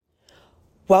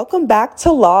Welcome back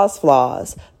to Law's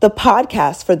Flaws, the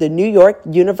podcast for the New York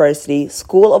University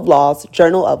School of Law's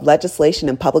Journal of Legislation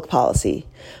and Public Policy.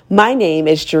 My name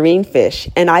is Jareen Fish,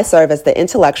 and I serve as the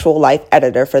intellectual life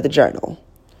editor for the journal.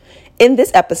 In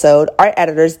this episode, our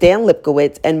editors Dan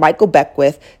Lipkowitz and Michael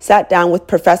Beckwith sat down with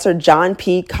Professor John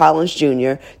P. Collins,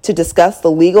 Jr. to discuss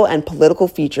the legal and political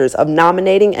features of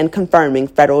nominating and confirming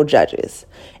federal judges.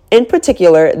 In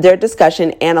particular, their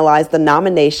discussion analyzed the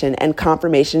nomination and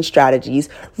confirmation strategies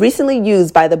recently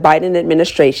used by the Biden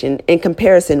administration in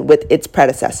comparison with its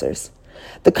predecessors.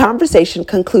 The conversation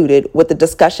concluded with a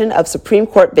discussion of Supreme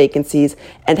Court vacancies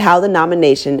and how the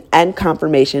nomination and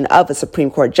confirmation of a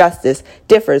Supreme Court justice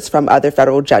differs from other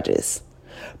federal judges.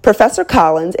 Professor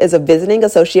Collins is a visiting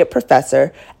associate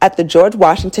professor at the George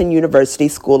Washington University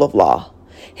School of Law.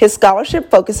 His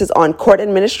scholarship focuses on court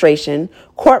administration,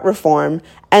 court reform,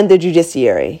 and the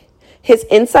judiciary. His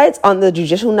insights on the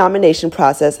judicial nomination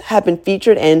process have been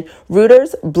featured in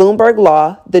Reuters, Bloomberg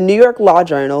Law, the New York Law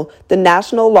Journal, the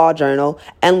National Law Journal,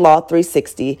 and Law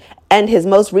 360, and his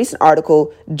most recent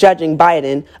article, Judging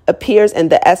Biden, appears in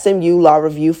the SMU Law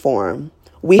Review Forum.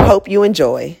 We hope you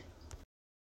enjoy.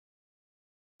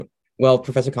 Well,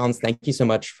 Professor Collins, thank you so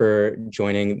much for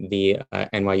joining the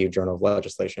NYU Journal of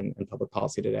Legislation and Public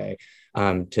Policy today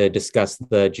to discuss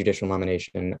the judicial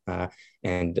nomination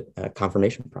and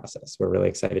confirmation process. We're really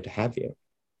excited to have you.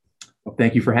 Well,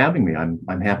 thank you for having me.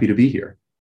 I'm happy to be here.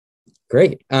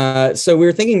 Great. So we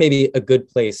were thinking maybe a good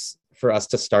place for us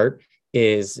to start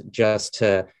is just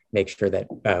to make sure that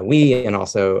we and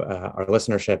also our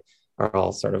listenership are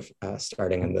all sort of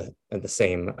starting in the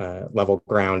same level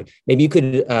ground. Maybe you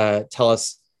could tell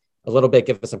us a little bit,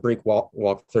 give us a brief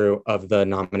walkthrough of the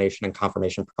nomination and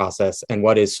confirmation process and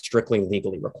what is strictly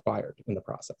legally required in the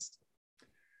process.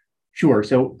 Sure.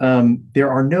 So there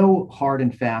are no hard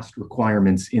and fast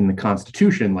requirements in the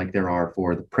Constitution like there are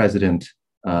for the president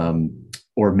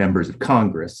or members of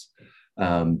Congress.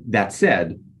 That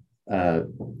said,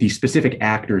 the specific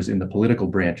actors in the political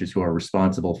branches who are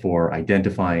responsible for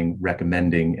identifying,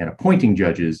 recommending, and appointing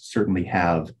judges certainly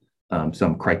have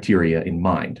some criteria in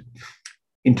mind.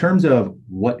 In terms of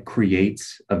what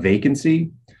creates a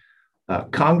vacancy,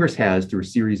 Congress has, through a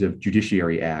series of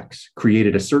judiciary acts,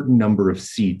 created a certain number of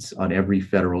seats on every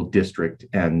federal district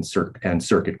and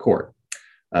circuit court.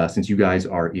 Since you guys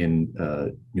are in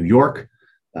New York,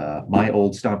 my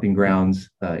old stomping grounds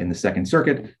in the Second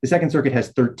Circuit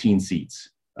has 13 seats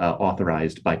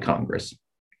authorized by Congress.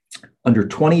 Under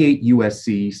 28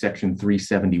 USC Section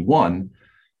 371,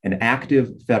 an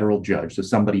active federal judge, so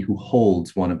somebody who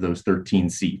holds one of those 13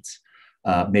 seats,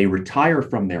 may retire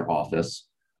from their office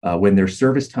when their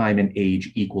service time and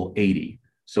age equal 80,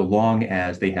 so long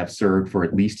as they have served for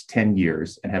at least 10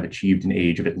 years and have achieved an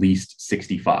age of at least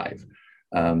 65.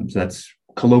 So that's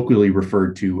colloquially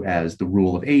referred to as the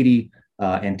rule of 80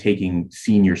 and taking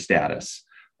senior status,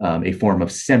 a form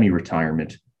of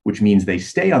semi-retirement, which means they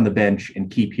stay on the bench and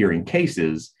keep hearing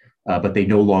cases, but they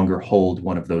no longer hold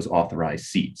one of those authorized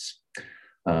seats.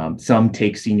 Some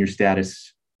take senior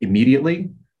status immediately,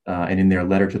 and in their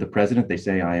letter to the president, they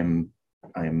say, I am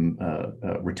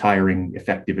retiring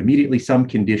effective immediately. Some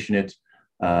condition it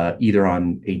either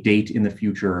on a date in the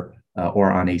future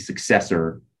or on a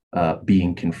successor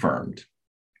being confirmed.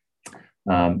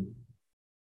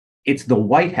 It's the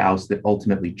White House that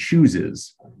ultimately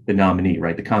chooses the nominee,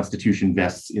 right? The Constitution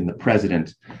vests in the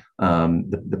president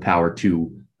the power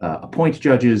to appoint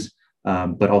judges,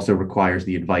 but also requires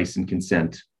the advice and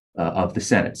consent of the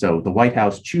Senate. So the White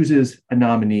House chooses a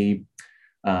nominee,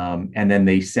 and then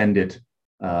they send it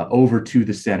over to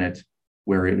the Senate,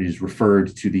 where it is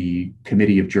referred to the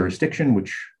Committee of Jurisdiction,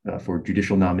 which for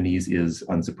judicial nominees is,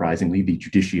 unsurprisingly, the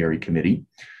Judiciary Committee.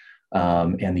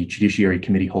 And the Judiciary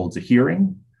Committee holds a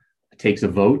hearing, takes a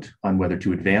vote on whether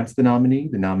to advance the nominee.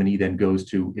 The nominee then goes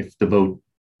to, if the vote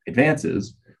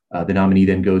advances, the nominee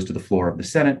then goes to the floor of the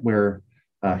Senate, where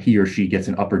he or she gets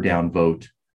an up or down vote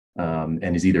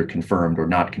and is either confirmed or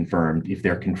not confirmed. If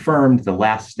they're confirmed, the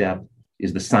last step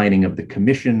is the signing of the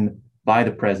commission by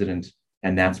the president,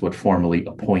 and that's what formally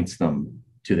appoints them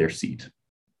to their seat.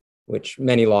 Which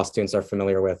many law students are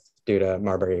familiar with due to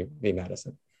Marbury v.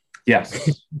 Madison. Yes.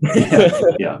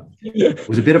 Yeah. It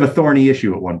was a bit of a thorny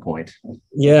issue at one point.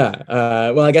 Yeah.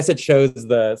 Well, I guess it shows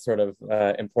the sort of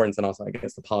importance and also, I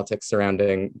guess, the politics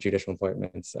surrounding judicial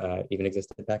appointments even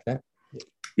existed back then.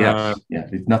 Yes. Yeah.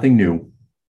 It's nothing new.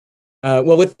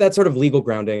 Well, with that sort of legal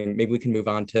grounding, maybe we can move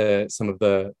on to some of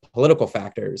the political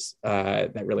factors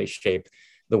that really shape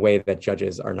the way that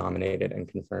judges are nominated and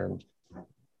confirmed.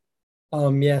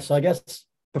 So I guess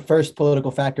the first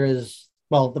political factor is,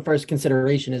 well, the first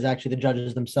consideration is actually the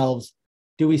judges themselves.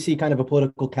 do we see kind of a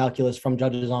political calculus from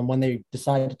judges on when they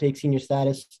decide to take senior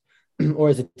status? Or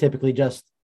is it typically just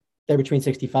they're between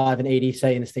 65 and 80,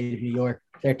 say in the state of New York,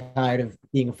 they're tired of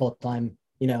being a full-time,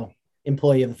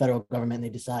 employee of the federal government, and they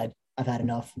decide, I've had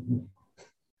enough?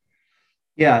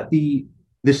 Yeah, the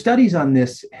studies on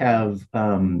this have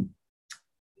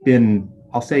been,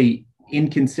 I'll say,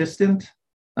 inconsistent,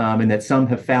 and that some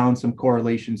have found some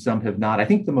correlation, some have not. I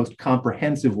think the most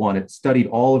comprehensive one, it studied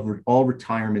all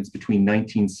retirements between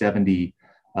 1970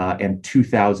 and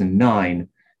 2009,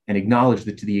 and acknowledged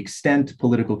that to the extent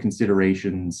political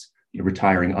considerations,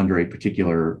 retiring under a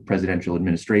particular presidential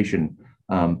administration,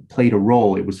 played a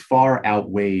role, it was far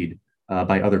outweighed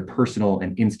by other personal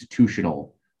and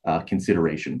institutional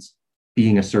considerations,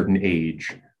 being a certain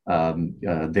age,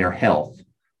 their health,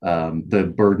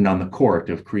 the burden on the court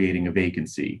of creating a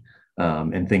vacancy,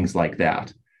 and things like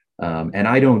that. And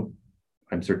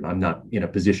I'm certain I'm not in a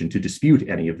position to dispute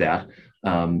any of that.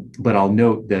 But I'll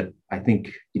note that I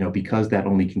think, because that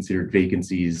only considered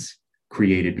vacancies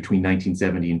created between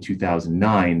 1970 and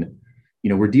 2009,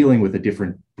 we're dealing with a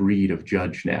different breed of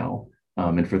judge now.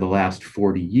 And for the last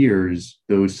 40 years,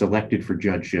 those selected for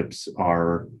judgeships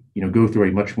are, go through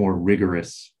a much more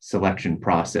rigorous selection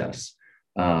process.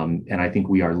 And I think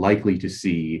we are likely to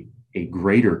see a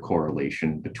greater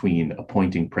correlation between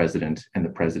appointing president and the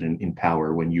president in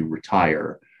power when you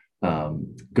retire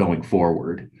going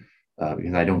forward.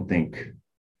 Because I don't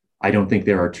think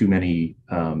there are too many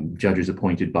judges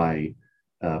appointed by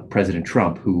President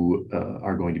Trump who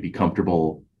are going to be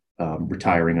comfortable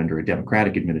retiring under a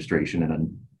Democratic administration.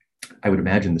 And I would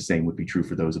imagine the same would be true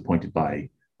for those appointed by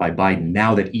Biden.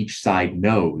 Now that each side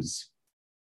knows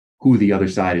who the other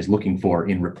side is looking for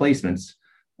in replacements,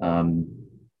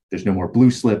 there's no more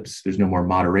blue slips, there's no more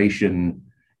moderation.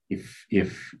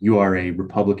 If you are a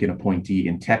Republican appointee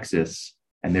in Texas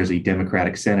and there's a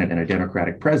Democratic Senate and a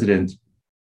Democratic president,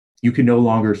 you can no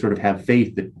longer sort of have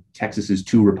faith that Texas's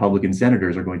 2 Republican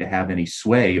senators are going to have any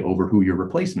sway over who your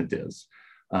replacement is.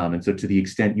 And so to the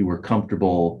extent you were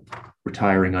comfortable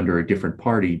retiring under a different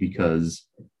party because,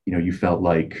 you felt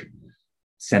like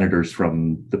senators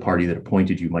from the party that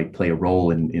appointed you might play a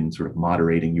role in sort of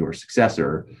moderating your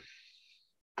successor,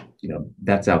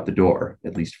 that's out the door,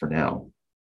 at least for now.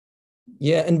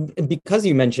 Yeah, and because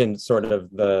you mentioned sort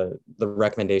of the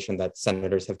recommendation that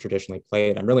senators have traditionally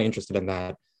played, I'm really interested in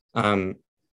that.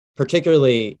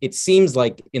 Particularly, it seems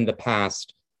like in the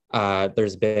past,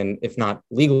 there's been, if not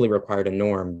legally required, a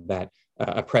norm that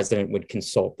a president would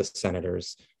consult the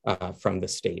senators from the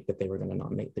state that they were going to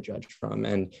nominate the judge from.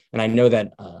 And I know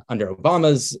that under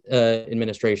Obama's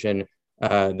administration,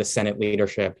 the Senate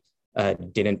leadership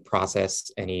didn't process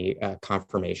any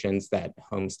confirmations that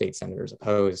home state senators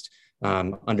opposed.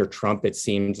 Under Trump, it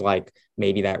seems like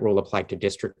maybe that rule applied to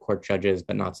district court judges,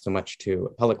 but not so much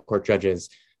to appellate court judges.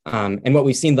 And what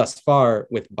we've seen thus far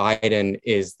with Biden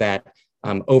is that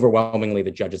overwhelmingly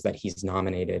the judges that he's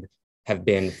nominated have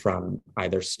been from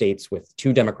either states with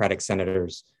 2 Democratic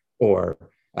senators or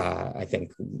I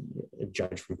think a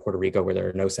judge from Puerto Rico where there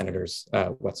are no senators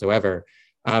whatsoever.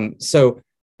 So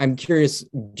I'm curious,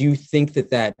 do you think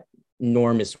that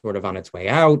norm is sort of on its way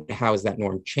out? How is that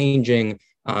norm changing?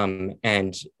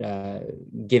 And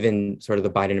given sort of the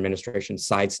Biden administration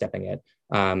sidestepping it,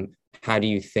 how do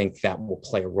you think that will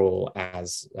play a role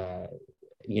as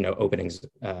openings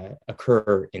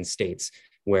occur in states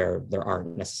where there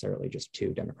aren't necessarily just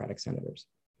 2 Democratic senators?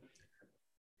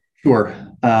 Sure,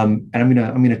 and I'm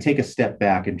gonna take a step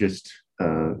back and just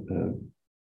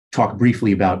talk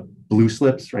briefly about blue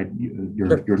slips. Right,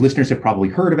 your listeners have probably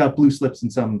heard about blue slips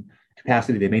in some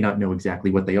capacity. They may not know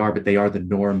exactly what they are, but they are the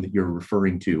norm that you're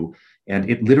referring to, and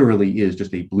it literally is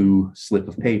just a blue slip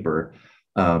of paper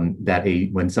that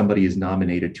when somebody is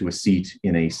nominated to a seat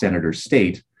in a senator's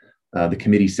state, the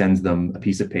committee sends them a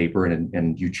piece of paper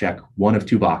and you check one of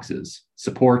 2 boxes: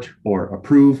 support or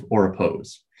approve or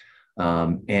oppose.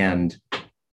 And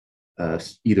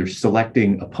either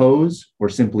selecting oppose or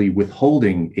simply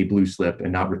withholding a blue slip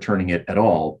and not returning it at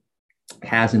all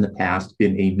has in the past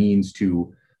been a means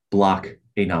to block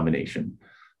a nomination.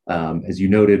 As you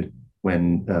noted,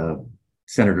 when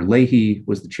Senator Leahy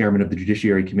was the chairman of the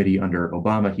Judiciary Committee under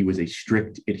Obama, he was a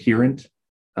strict adherent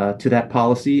to that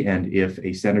policy. And if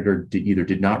a senator either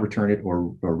did not return it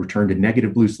or returned a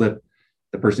negative blue slip,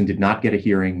 the person did not get a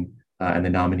hearing and the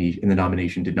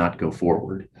nomination did not go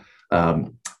forward.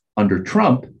 Under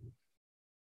Trump,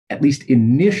 at least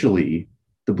initially,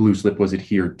 the blue slip was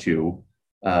adhered to.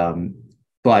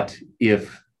 But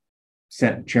if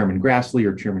Chairman Grassley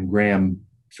or Chairman Graham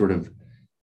sort of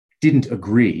didn't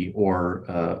agree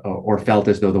or felt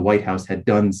as though the White House had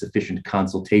done sufficient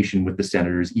consultation with the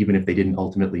senators, even if they didn't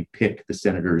ultimately pick the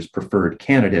senator's preferred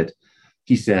candidate,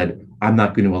 he said, I'm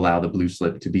not going to allow the blue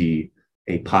slip to be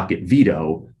a pocket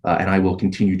veto, and I will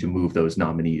continue to move those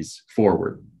nominees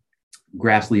forward.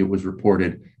 Grassley, it was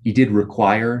reported, he did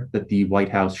require that the White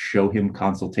House show him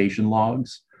consultation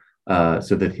logs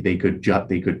so that they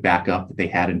could back up that they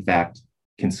had in fact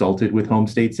consulted with home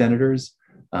state senators.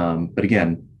 But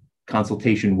again,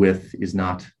 consultation with is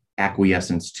not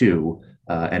acquiescence to,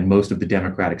 and most of the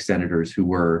Democratic senators who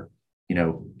were,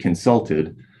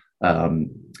 consulted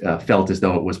felt as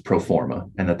though it was pro forma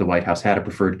and that the White House had a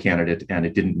preferred candidate, and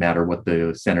it didn't matter what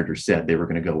the senators said; they were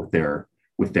going to go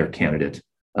with their candidate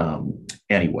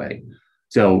anyway.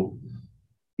 So,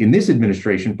 in this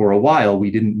administration, for a while,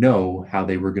 we didn't know how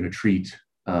they were going to treat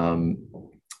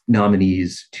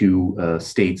nominees to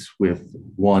states with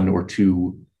one or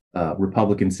two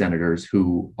Republican senators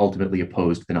who ultimately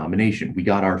opposed the nomination. We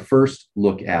got our first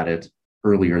look at it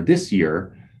earlier this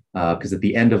year because at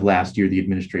the end of last year, the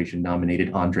administration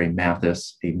nominated Andre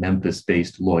Mathis, a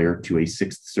Memphis-based lawyer, to a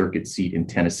Sixth Circuit seat in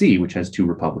Tennessee, which has two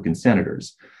Republican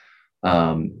senators.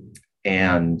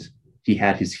 And he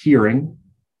had his hearing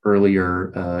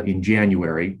earlier in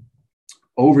January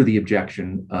over the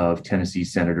objection of Tennessee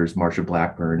Senators Marsha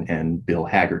Blackburn and Bill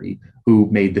Hagerty, who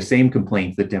made the same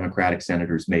complaints that Democratic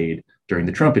senators made during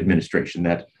the Trump administration,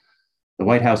 that the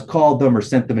White House called them or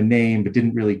sent them a name, but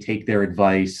didn't really take their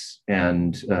advice,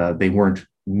 and they weren't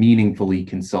meaningfully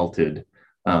consulted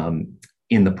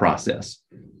in the process.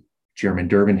 Chairman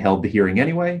Durbin held the hearing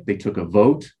anyway. They took a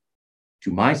vote.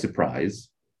 To my surprise,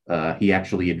 he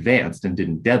actually advanced and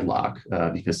didn't deadlock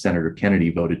because Senator Kennedy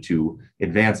voted to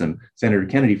advance him. Senator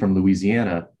Kennedy from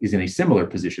Louisiana is in a similar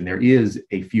position. There is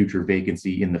a future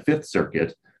vacancy in the Fifth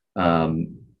Circuit in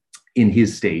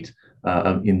his state,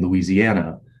 in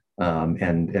Louisiana,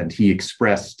 and he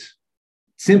expressed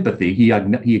sympathy. He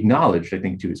acknowledged, I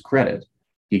think to his credit,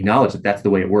 he acknowledged that that's the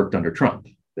way it worked under Trump,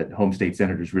 that home state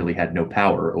senators really had no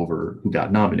power over who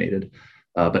got nominated.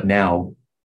 But now,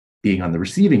 being on the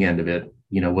receiving end of it,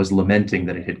 was lamenting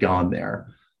that it had gone there.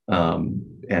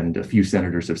 And a few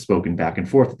senators have spoken back and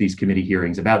forth at these committee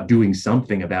hearings about doing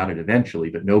something about it eventually,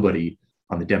 but nobody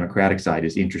on the Democratic side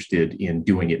is interested in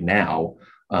doing it now,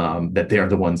 that they're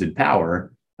the ones in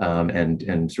power,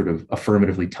 and sort of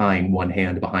affirmatively tying one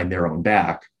hand behind their own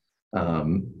back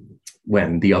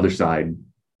when the other side,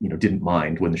 didn't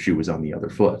mind when the shoe was on the other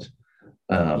foot.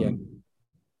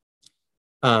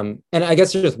 And I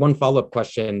guess just one follow-up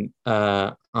question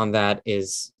on that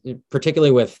is,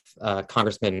 particularly with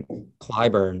Congressman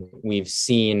Clyburn, we've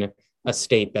seen a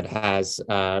state that has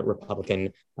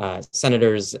Republican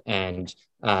senators, and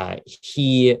I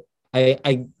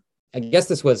guess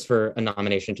this was for a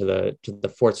nomination to the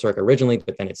Fourth Circuit originally,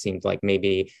 but then it seemed like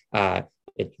maybe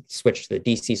it switched to the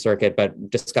DC Circuit. But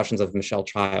discussions of Michelle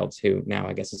Childs, who now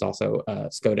I guess is also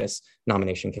a SCOTUS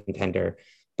nomination contender.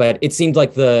 But it seemed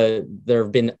like there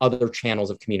have been other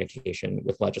channels of communication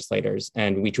with legislators,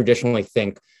 and we traditionally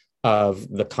think of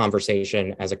the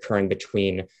conversation as occurring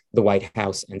between the White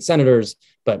House and senators,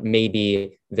 but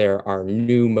maybe there are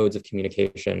new modes of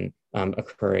communication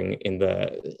occurring in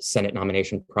the Senate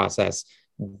nomination process.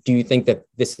 Do you think that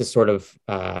this is sort of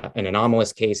an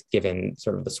anomalous case given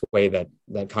sort of the sway that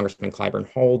Congressman Clyburn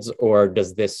holds, or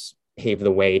does this pave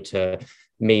the way to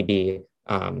maybe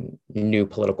new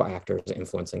political actors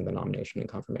influencing the nomination and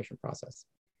confirmation process?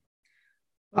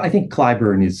 I think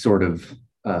Clyburn is sort of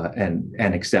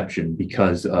an exception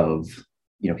because of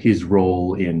his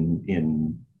role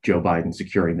in Joe Biden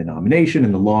securing the nomination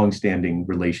and the longstanding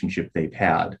relationship they've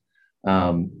had.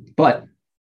 But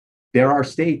there are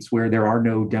states where there are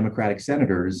no Democratic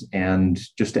senators, and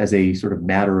just as a sort of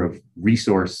matter of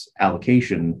resource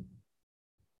allocation,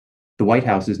 the White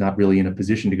House is not really in a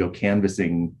position to go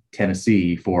canvassing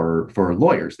Tennessee for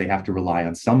lawyers. They have to rely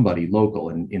on somebody local.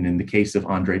 And in the case of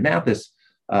Andre Mathis,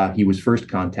 he was first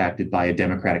contacted by a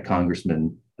Democratic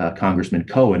Congressman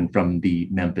Cohen from the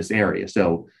Memphis area.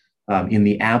 So in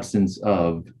the absence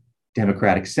of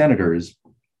Democratic senators,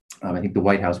 I think the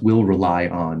White House will rely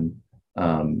on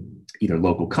either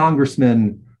local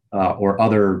congressmen or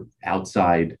other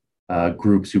outside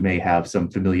groups who may have some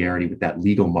familiarity with that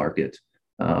legal market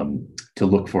to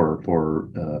look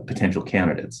for potential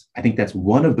candidates. I think that's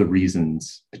one of the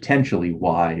reasons potentially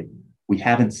why we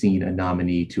haven't seen a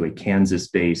nominee to a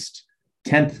Kansas-based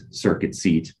 10th Circuit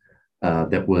seat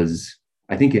that was,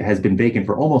 I think it has been vacant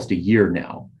for almost a year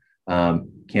now.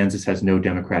 Kansas has no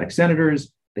Democratic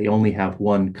senators. They only have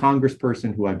one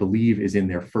congressperson who I believe is in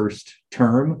their first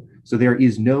term. So there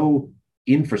is no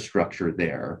infrastructure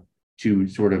there to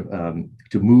sort of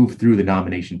to move through the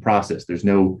nomination process. There's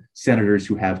no senators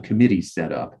who have committees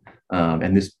set up,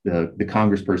 and the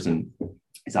congressperson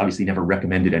has obviously never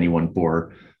recommended anyone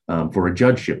for a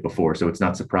judgeship before. So it's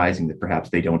not surprising that perhaps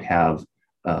they don't have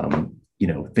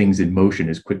things in motion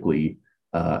as quickly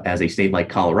as a state like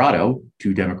Colorado,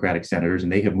 2 Democratic senators,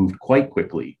 and they have moved quite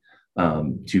quickly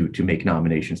to make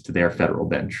nominations to their federal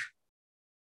bench.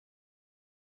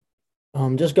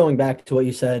 Just going back to what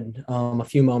you said a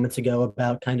few moments ago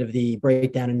about kind of the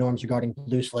breakdown in norms regarding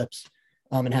blue slips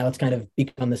and how it's kind of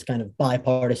become this kind of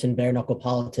bipartisan bare knuckle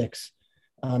politics.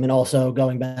 And also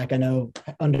going back, I know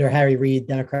under Harry Reid,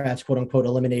 Democrats, quote unquote,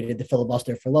 eliminated the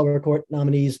filibuster for lower court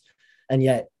nominees. And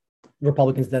yet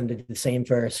Republicans then did the same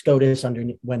for SCOTUS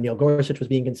when Neil Gorsuch was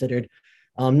being considered.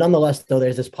 Nonetheless, though,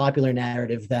 there's this popular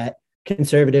narrative that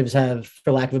conservatives have,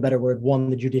 for lack of a better word, won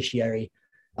the judiciary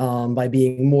by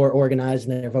being more organized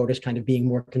and their voters kind of being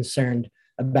more concerned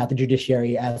about the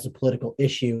judiciary as a political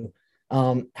issue.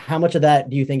 How much of that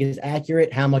do you think is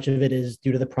accurate? How much of it is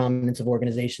due to the prominence of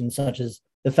organizations such as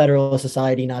the Federalist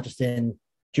Society, not just in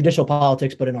judicial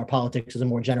politics, but in our politics as a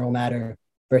more general matter,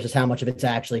 versus how much of it's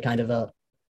actually kind of a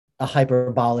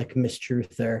hyperbolic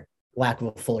mistruth or lack of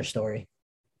a fuller story?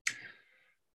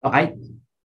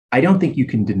 I don't think you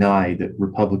can deny that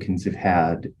Republicans have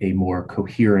had a more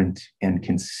coherent and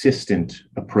consistent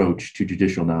approach to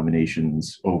judicial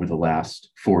nominations over the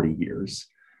last 40 years.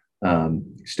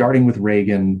 Starting with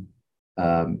Reagan,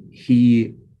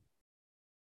 he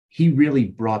really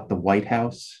brought the White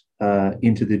House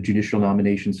into the judicial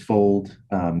nominations fold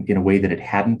in a way that it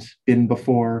hadn't been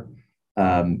before.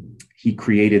 He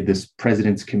created this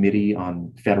President's Committee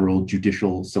on Federal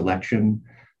Judicial Selection,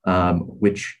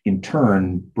 which in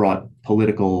turn brought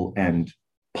political and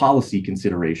policy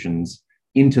considerations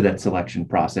into that selection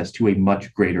process to a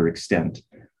much greater extent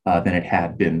than it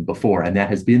had been before. And that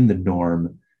has been the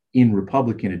norm in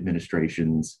Republican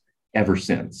administrations ever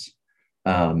since.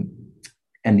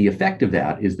 And the effect of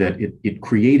that is that it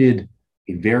created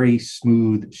a very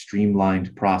smooth,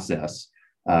 streamlined process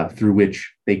through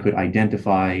which they could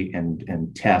identify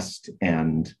and test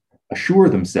and assure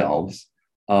themselves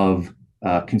of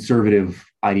conservative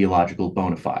ideological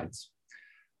bona fides.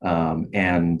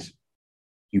 And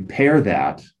you pair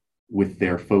that with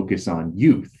their focus on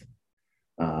youth.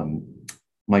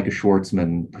 Micah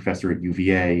Schwartzman, professor at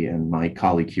UVA, and my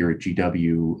colleague here at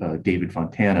GW, David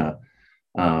Fontana,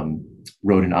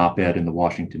 wrote an op-ed in the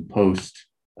Washington Post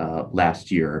last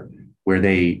year where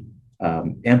they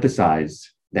emphasized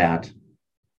that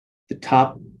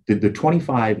the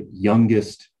 25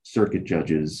 youngest circuit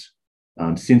judges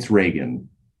since Reagan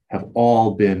have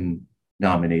all been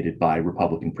nominated by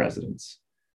Republican presidents,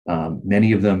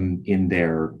 many of them in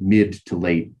their mid to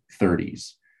late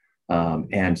 30s.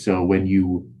 And so when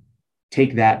you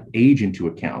take that age into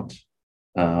account,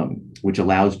 which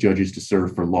allows judges to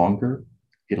serve for longer,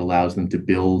 it allows them to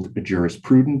build a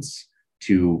jurisprudence,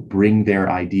 to bring their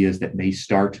ideas that may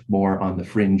start more on the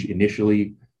fringe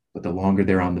initially, but the longer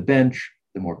they're on the bench,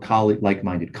 the more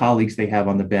like-minded colleagues they have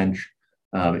on the bench,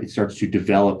 it starts to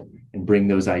develop and bring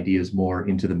those ideas more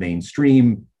into the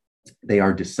mainstream. They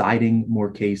are deciding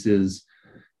more cases.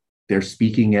 They're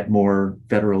speaking at more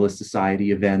Federalist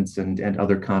Society events and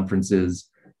other conferences.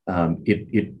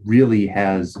 It really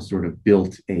has sort of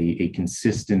built a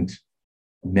consistent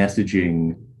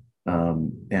messaging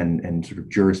and sort of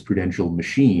jurisprudential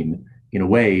machine in a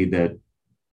way that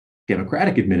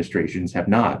Democratic administrations have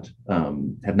not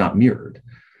mirrored.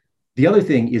 The other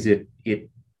thing is it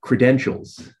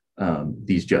credentials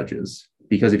these judges,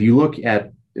 because if you look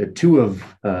at 2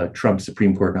 of Trump's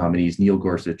Supreme Court nominees, Neil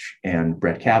Gorsuch and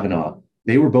Brett Kavanaugh,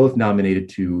 they were both nominated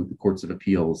to the courts of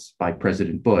appeals by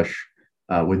President Bush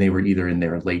when they were either in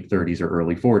their late 30s or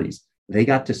early 40s. They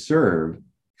got to serve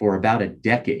for about a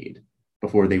decade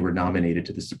before they were nominated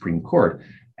to the Supreme Court.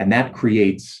 And that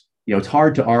creates, it's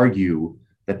hard to argue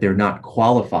that they're not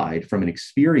qualified from an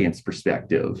experience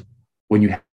perspective when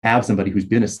you have somebody who's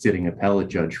been a sitting appellate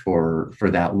judge for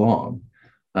that long.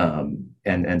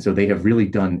 And so they have really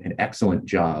done an excellent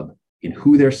job in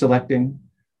who they're selecting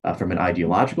from an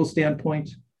ideological standpoint,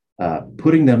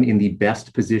 putting them in the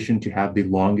best position to have the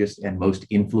longest and most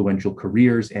influential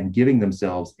careers, and giving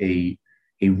themselves a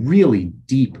really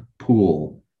deep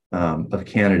pool of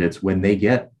candidates when they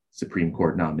get Supreme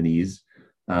Court nominees.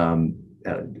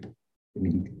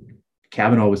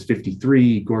 Kavanaugh was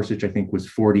 53, Gorsuch, I think, was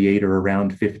 48 or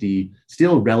around 50,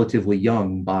 still relatively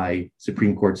young by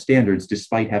Supreme Court standards,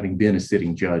 despite having been a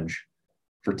sitting judge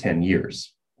for 10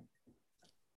 years.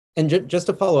 And just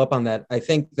to follow up on that, I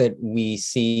think that we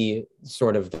see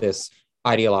sort of this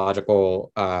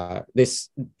ideological,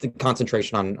 the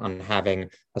concentration on having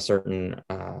a certain,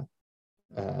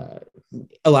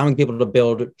 allowing people to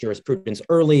build jurisprudence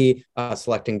early,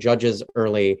 selecting judges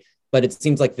early. But it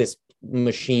seems like this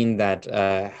machine that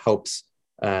helps,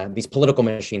 these political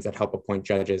machines that help appoint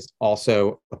judges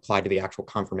also apply to the actual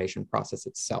confirmation process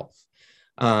itself.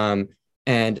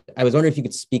 And I was wondering if you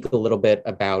could speak a little bit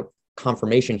about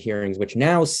confirmation hearings, which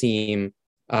now seem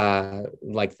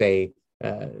like they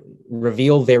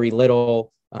reveal very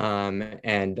little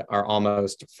and are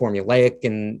almost formulaic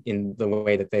in the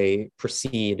way that they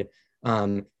proceed.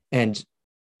 And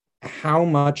how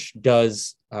much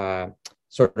does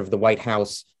sort of the White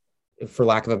House, for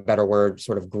lack of a better word,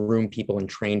 sort of groom people and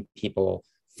train people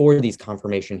for these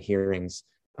confirmation hearings?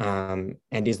 And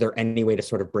is there any way to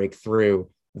sort of break through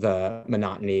the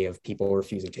monotony of people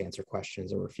refusing to answer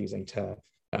questions or refusing to,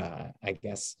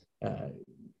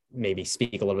 maybe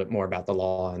speak a little bit more about the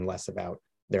law and less about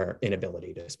their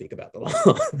inability to speak about the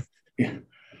law? Yeah.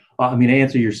 I mean, I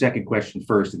answer your second question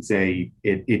first and say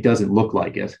it doesn't look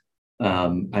like it.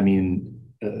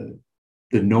 The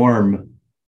norm,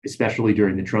 especially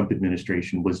during the Trump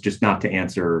administration, was just not to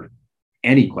answer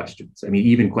any questions. I mean,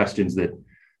 even questions that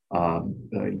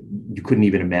you couldn't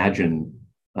even imagine,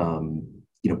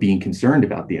 being concerned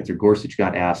about the answer. Gorsuch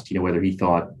got asked, whether he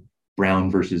thought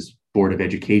Brown versus Board of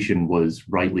Education was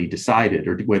rightly decided,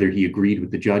 or whether he agreed with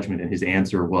the judgment, and his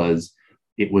answer was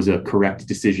it was a correct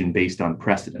decision based on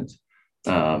precedent.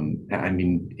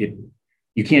 You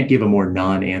can't give a more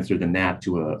non-answer than that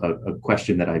to a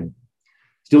question that I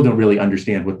still don't really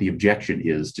understand what the objection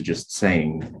is to just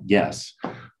saying yes.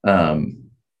 But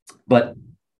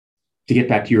to get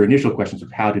back to your initial questions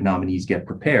of how do nominees get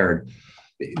prepared,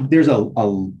 there's a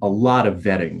lot of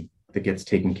vetting that gets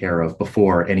taken care of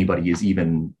before anybody is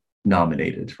even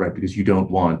nominated, right? Because you don't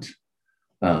want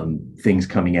things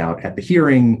coming out at the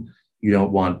hearing. You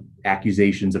don't want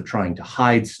accusations of trying to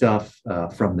hide stuff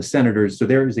from the senators. So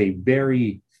there is a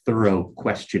very thorough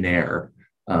questionnaire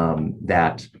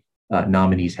that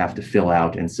nominees have to fill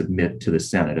out and submit to the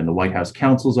Senate. And the White House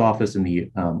Counsel's Office and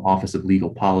the Office of Legal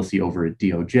Policy over at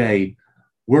DOJ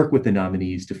work with the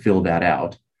nominees to fill that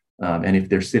out. And if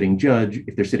they're sitting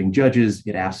judges,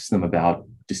 it asks them about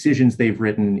decisions they've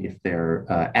written. If they're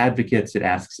advocates, it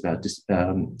asks about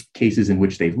cases in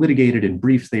which they've litigated and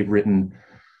briefs they've written,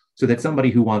 so that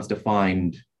somebody who wants to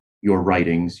find your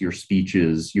writings, your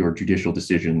speeches, your judicial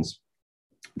decisions,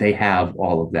 they have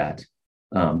all of that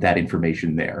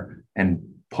information there. And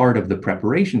part of the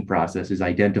preparation process is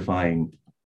identifying,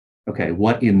 okay,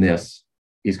 what in this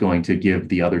is going to give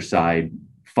the other side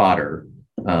fodder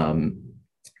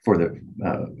for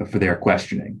their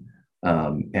questioning.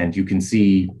 And you can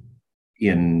see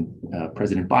in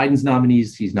President Biden's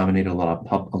nominees, he's nominated a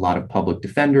lot of public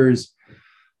defenders.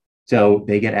 So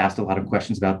they get asked a lot of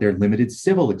questions about their limited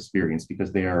civil experience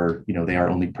because they are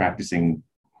only practicing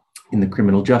in the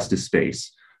criminal justice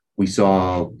space. We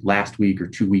saw last week or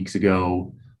 2 weeks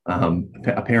ago,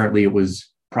 apparently it was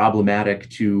problematic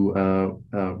to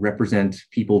represent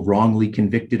people wrongly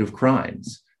convicted of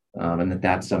crimes, and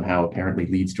that somehow apparently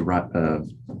leads to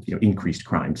increased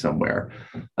crime somewhere.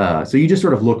 So you just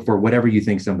sort of look for whatever you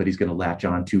think somebody's going to latch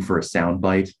onto for a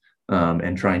soundbite,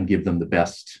 and try and give them the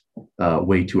best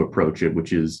way to approach it,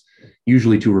 which is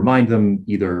usually to remind them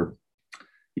either,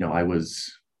 I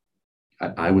was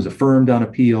affirmed on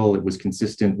appeal. It was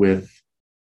consistent with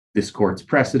this court's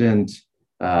precedent.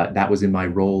 That was in my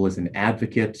role as an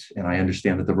advocate, and I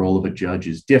understand that the role of a judge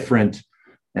is different.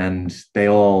 And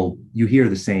you hear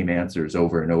the same answers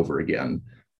over and over again.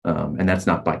 And that's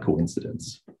not by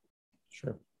coincidence.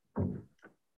 Sure.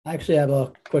 I actually have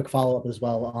a quick follow-up as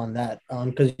well on that,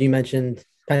 because you mentioned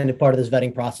kind of part of this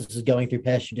vetting process is going through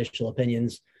past judicial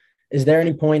opinions. Is there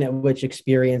any point at which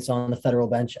experience on the federal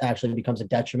bench actually becomes a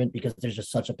detriment because there's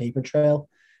just such a paper trail?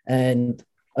 And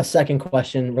a second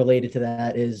question related to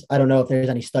that is, I don't know if there's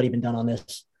any study been done on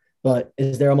this, but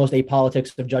is there almost a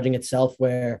politics of judging itself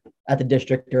where at the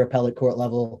district or appellate court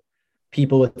level,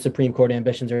 people with Supreme Court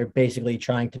ambitions are basically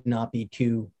trying to not be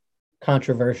too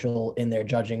controversial in their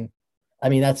judging? I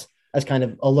mean, that's kind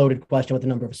of a loaded question with a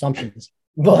number of assumptions,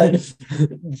 but it's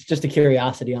just a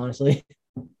curiosity, honestly.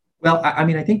 Well,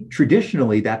 I think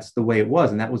traditionally that's the way it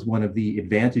was. And that was one of the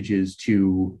advantages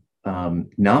to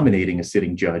nominating a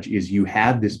sitting judge is you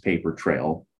had this paper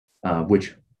trail,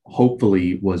 which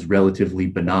hopefully was relatively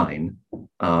benign.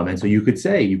 And so you could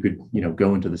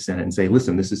go into the Senate and say,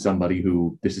 listen, this is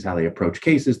how they approach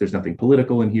cases. There's nothing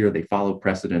political in here. They follow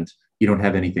precedent. You don't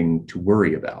have anything to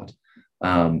worry about.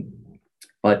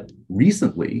 But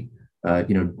recently,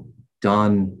 Don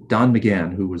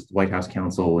McGahn, who was the White House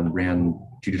counsel and ran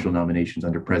judicial nominations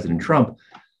under President Trump,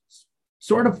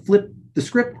 sort of flipped the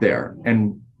script there.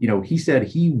 And, he said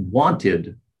he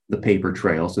wanted the paper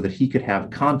trail so that he could have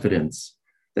confidence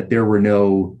that there were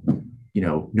no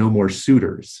more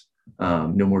suitors,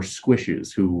 no more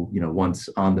squishes who, once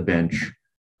on the bench,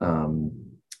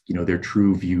 their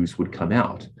true views would come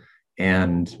out.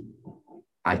 And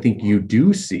I think you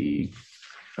do see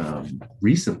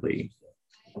recently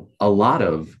a lot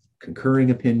of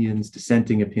concurring opinions,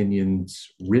 dissenting opinions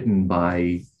written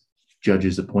by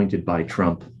judges appointed by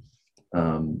Trump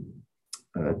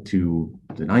to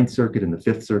the Ninth Circuit and the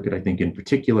Fifth Circuit, I think in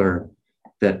particular,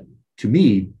 that to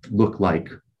me look like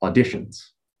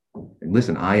auditions. And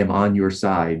listen, I am on your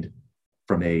side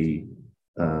from a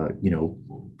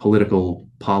political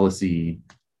policy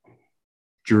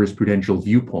jurisprudential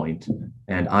viewpoint,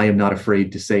 and I am not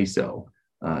afraid to say so.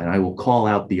 And I will call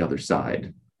out the other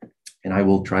side, and I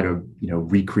will try to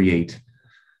recreate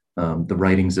the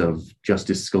writings of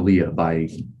Justice Scalia by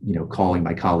calling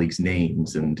my colleagues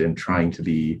names and trying to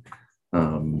be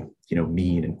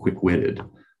mean and quick-witted.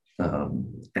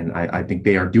 And I think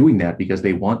they are doing that because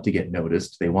they want to get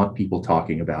noticed. They want people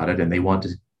talking about it, and they want to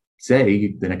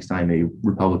say the next time a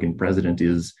Republican president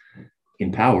is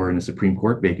in power and a Supreme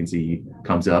Court vacancy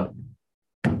comes up,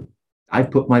 I've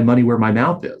put my money where my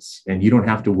mouth is, and you don't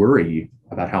have to worry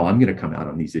about how I'm going to come out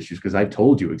on these issues because I've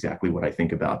told you exactly what I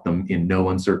think about them in no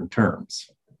uncertain terms.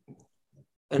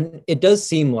 And it does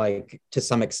seem like, to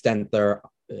some extent, there,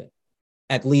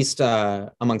 at least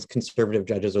amongst conservative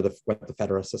judges or what the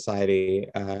Federalist Society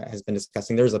has been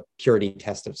discussing, there's a purity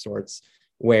test of sorts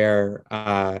where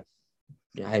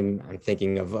I'm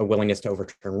thinking of a willingness to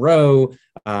overturn Roe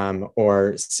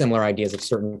or similar ideas of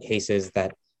certain cases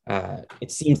that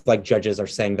it seems like judges are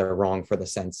saying they're wrong for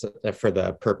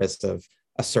the purpose of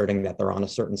asserting that they're on a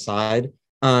certain side.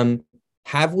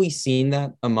 Have we seen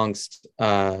that amongst,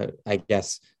 I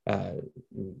guess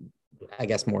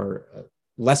more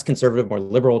less conservative, more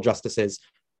liberal justices?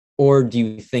 Or do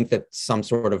you think that some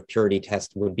sort of purity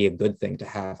test would be a good thing to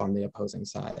have on the opposing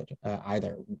side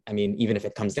either? I mean, even if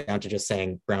it comes down to just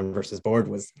saying Brown versus Board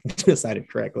was decided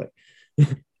correctly.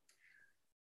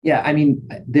 Yeah, I mean,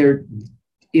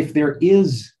 if there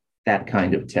is that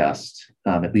kind of test,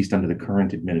 at least under the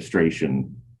current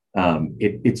administration,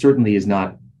 it certainly is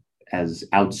not as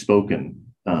outspoken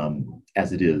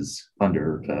as it is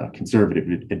under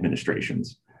conservative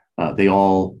administrations. They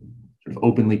all sort of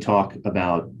openly talk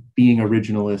about being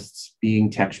originalists,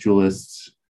 being textualists,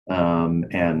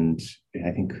 and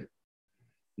I think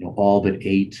all but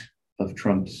 8 of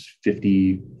Trump's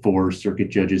 54 circuit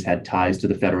judges had ties to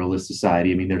the Federalist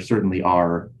Society. I mean, there certainly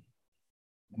are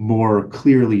more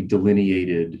clearly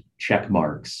delineated check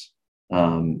marks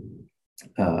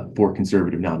for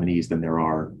conservative nominees than there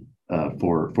are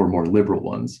for more liberal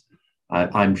ones.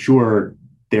 I'm sure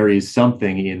there is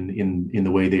something in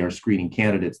the way they are screening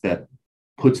candidates that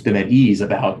puts them at ease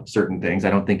about certain things.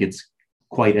 I don't think it's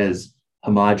quite as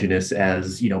homogenous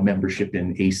as membership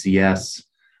in ACS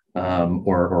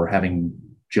or having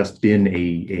just been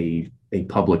a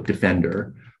public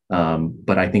defender.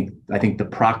 But I think the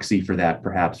proxy for that,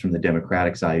 perhaps from the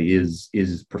Democratic side,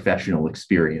 is professional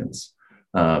experience.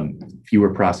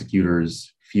 Fewer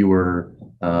prosecutors, fewer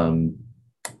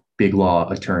big law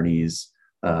attorneys,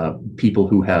 people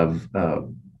who have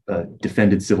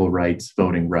defended civil rights,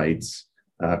 voting rights,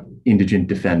 indigent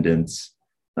defendants,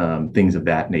 things of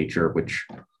that nature, which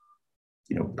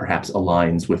perhaps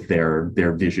aligns with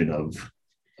their vision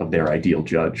of their ideal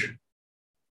judge.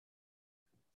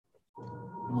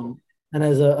 And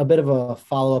as a bit of a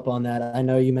follow-up on that, I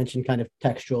know you mentioned kind of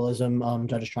textualism,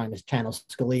 judges trying to channel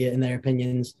Scalia in their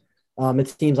opinions.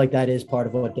 It seems like that is part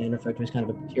of what Dan referred to as kind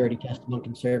of a purity test among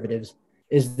conservatives.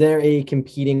 Is there a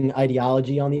competing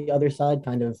ideology on the other side,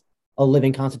 kind of a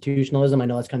living constitutionalism? I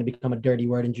know that's kind of become a dirty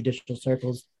word in judicial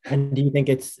circles. And do you think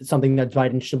it's something that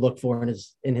Biden should look for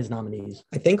in his nominees?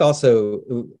 I think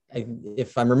also,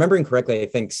 if I'm remembering correctly, I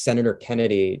think Senator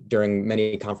Kennedy during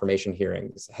many confirmation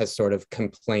hearings has sort of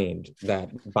complained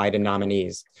that Biden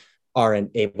nominees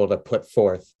aren't able to put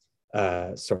forth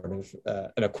sort of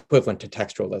an equivalent to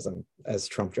textualism as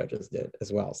Trump judges did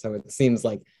as well. So it seems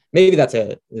like maybe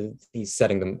he's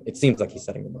setting them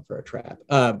up for a trap.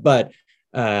 But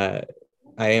I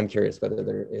am curious whether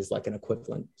there is like an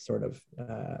equivalent sort of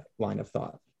line of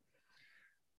thought.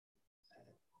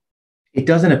 It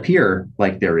doesn't appear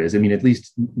like there is. I mean, at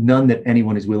least none that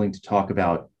anyone is willing to talk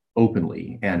about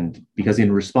openly. And because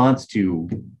in response to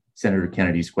Senator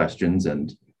Kennedy's questions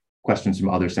and questions from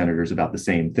other senators about the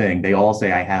same thing, they all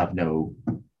say, I have no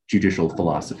judicial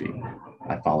philosophy.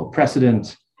 I follow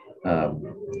precedent.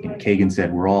 Kagan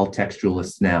said, we're all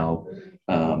textualists now.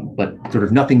 But sort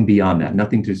of nothing beyond that,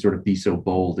 nothing to sort of be so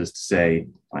bold as to say,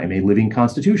 I'm a living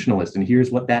constitutionalist, and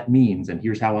here's what that means, and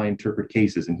here's how I interpret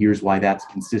cases, and here's why that's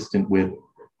consistent with,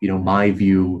 my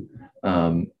view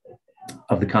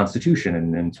of the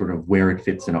Constitution and sort of where it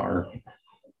fits in our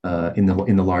in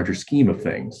the larger scheme of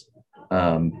things.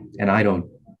 And I don't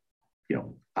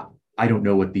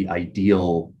know what the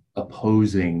ideal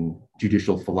opposing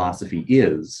judicial philosophy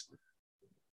is,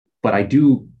 but I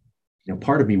do.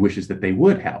 Part of me wishes that they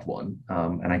would have one.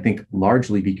 And I think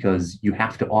largely because you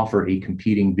have to offer a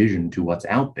competing vision to what's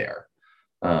out there.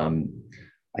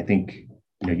 I think,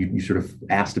 you sort of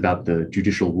asked about the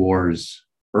judicial wars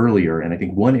earlier. And I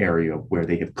think one area where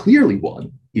they have clearly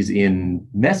won is in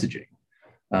messaging.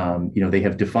 They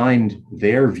have defined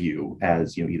their view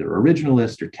as, either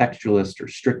originalist or textualist or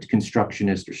strict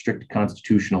constructionist or strict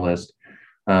constitutionalist.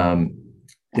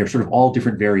 They're sort of all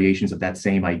different variations of that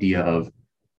same idea of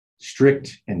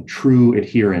strict and true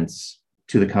adherence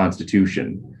to the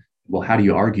Constitution. Well, how do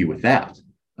you argue with that?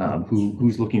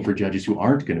 Who's looking for judges who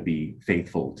aren't going to be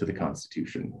faithful to the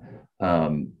Constitution?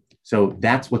 So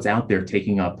that's what's out there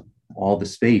taking up all the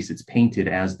space. It's painted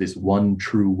as this one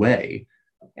true way.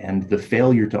 And the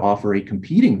failure to offer a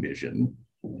competing vision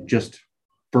just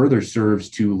further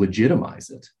serves to legitimize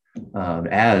it.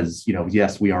 As,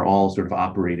 yes, we are all sort of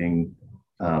operating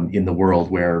in the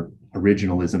world where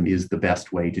originalism is the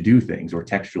best way to do things, or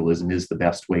textualism is the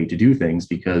best way to do things,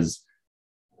 because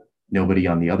nobody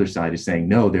on the other side is saying,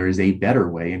 no, there is a better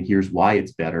way, and here's why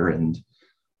it's better, and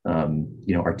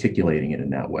articulating it in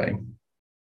that way.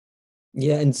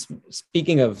 Yeah, and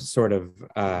speaking of sort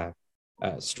of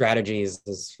strategies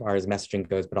as far as messaging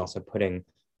goes, but also putting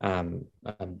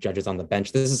judges on the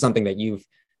bench, this is something that you've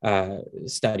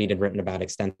studied and written about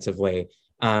extensively,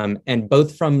 and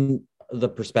both from the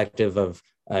perspective of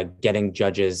getting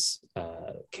judges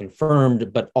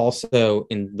confirmed, but also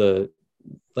in the,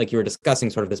 like you were discussing,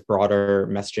 sort of this broader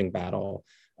messaging battle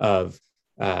of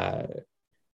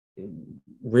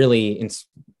really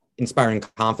inspiring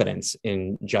confidence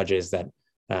in judges that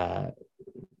are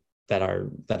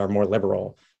more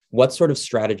liberal. What sort of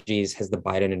strategies has the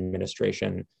Biden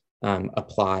administration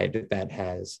applied that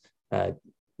has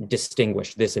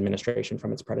distinguished this administration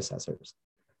from its predecessors?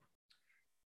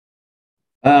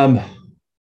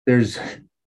 There's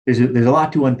a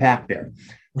lot to unpack there.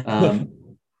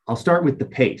 I'll start with the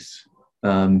pace.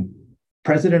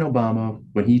 President Obama,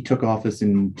 when he took office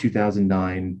in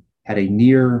 2009, had a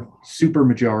near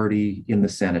supermajority in the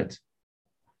Senate.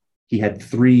 He had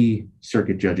 3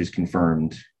 circuit judges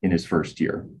confirmed in his first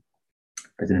year.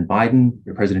 President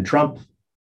Trump,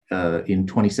 in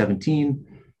 2017,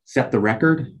 set the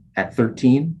record at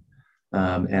 13,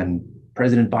 and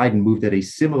President Biden moved at a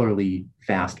similarly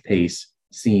fast pace,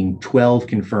 seeing 12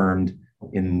 confirmed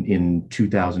in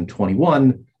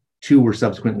 2021. 2 were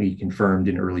subsequently confirmed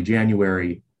in early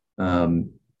January,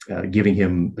 giving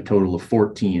him a total of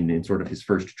 14 in sort of his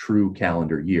first true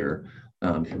calendar year,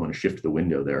 if you want to shift the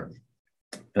window there.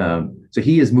 So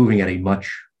he is moving at a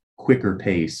much quicker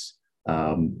pace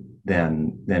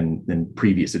than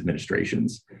previous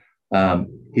administrations.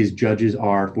 His judges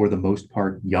are, for the most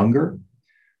part, younger.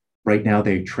 Right now,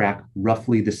 they track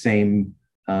roughly the same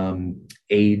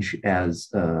age as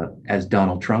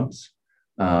Donald Trump's,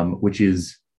 which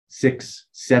is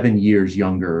 6-7 years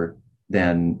younger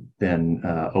than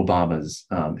Obama's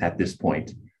at this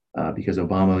point, because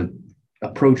Obama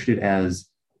approached it as,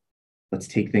 let's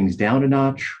take things down a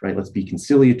notch, right? Let's be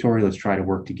conciliatory. Let's try to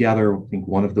work together. I think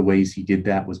one of the ways he did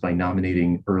that was by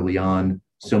nominating early on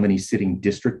so many sitting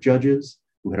district judges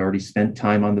who had already spent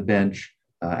time on the bench,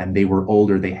 and they were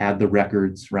older. They had the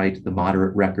records, right? The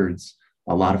moderate records,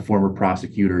 a lot of former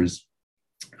prosecutors,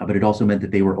 but it also meant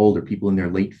that they were older, people in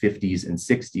their late 50s and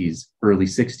 60s, early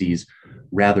 60s,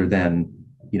 rather than,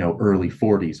 early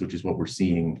 40s, which is what we're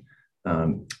seeing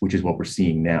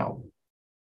now.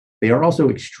 They are also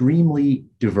extremely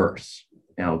diverse.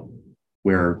 Now,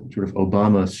 where sort of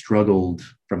Obama struggled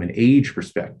from an age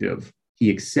perspective,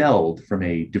 he excelled from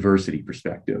a diversity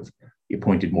perspective. He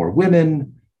appointed more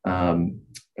women, more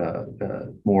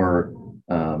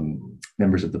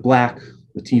members of the Black,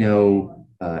 Latino,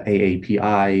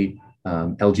 AAPI,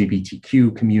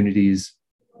 LGBTQ communities,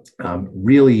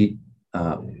 really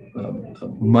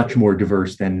much more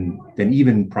diverse than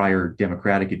even prior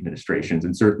Democratic administrations,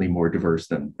 and certainly more diverse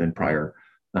than prior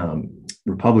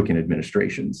Republican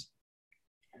administrations.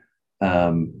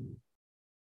 The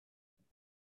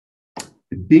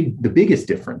biggest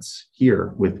difference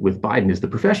here with Biden is the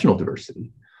professional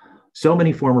diversity. So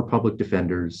many former public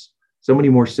defenders, so many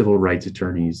more civil rights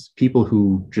attorneys, people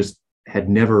who just were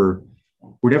never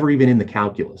even in the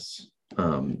calculus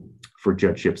for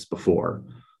judgeships before.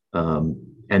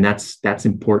 And that's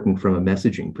important from a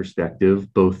messaging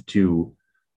perspective, both to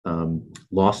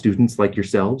law students like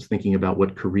yourselves, thinking about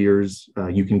what careers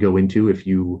you can go into if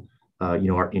you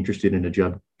are interested in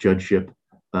a judgeship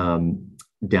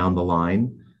down the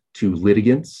line, to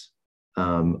litigants,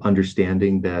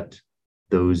 understanding that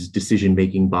those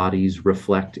decision-making bodies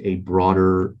reflect a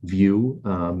broader view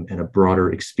and a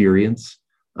broader experience,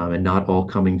 and not all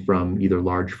coming from either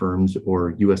large firms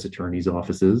or U.S. attorneys'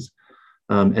 offices,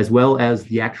 as well as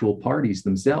the actual parties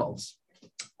themselves.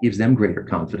 Gives them greater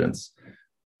confidence.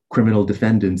 Criminal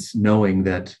defendants knowing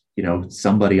that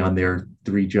somebody on their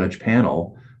 3-judge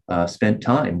panel spent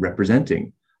time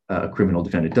representing a criminal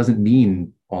defendant. Doesn't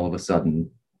mean all of a sudden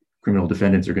criminal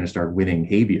defendants are going to start winning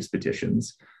habeas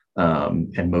petitions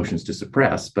and motions to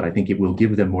suppress, but I think it will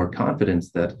give them more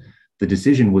confidence that the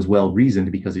decision was well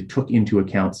reasoned because it took into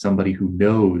account somebody who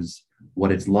knows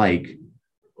what it's like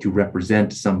to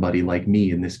represent somebody like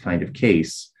me in this kind of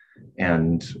case,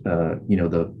 and the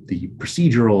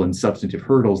procedural and substantive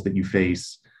hurdles that you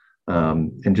face,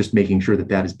 and just making sure that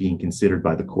that is being considered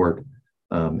by the court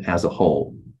as a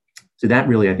whole. So that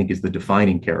really, I think, is the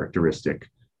defining characteristic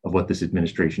of what this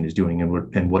administration is doing,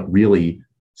 and what really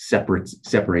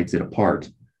separates it apart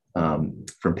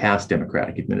from past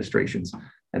Democratic administrations.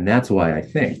 And that's why I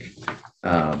think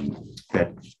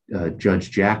that Judge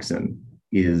Jackson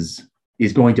is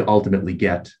going to ultimately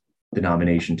get the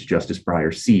nomination to Justice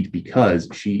Breyer's seat, because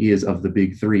she is, of the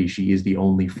big 3, she is the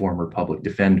only former public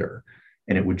defender.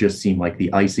 And it would just seem like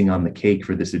the icing on the cake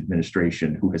for this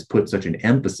administration, who has put such an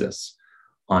emphasis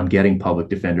on getting public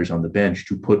defenders on the bench,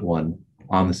 to put one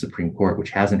on the Supreme Court,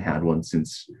 which hasn't had one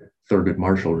since Thurgood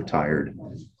Marshall retired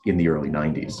in the early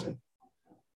 90s.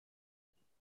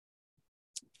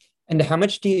 And how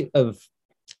much of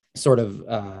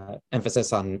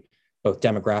emphasis on both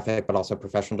demographic but also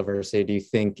professional diversity do you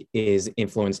think is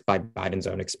influenced by Biden's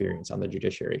own experience on the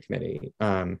Judiciary Committee?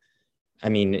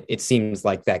 It seems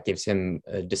like that gives him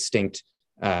a distinct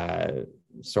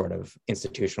sort of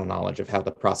institutional knowledge of how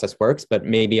the process works, but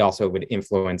maybe also would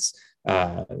influence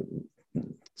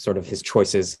sort of his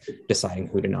choices deciding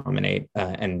who to nominate,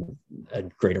 and a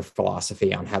greater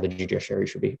philosophy on how the judiciary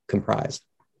should be comprised.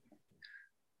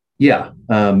 Yeah,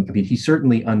 he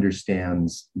certainly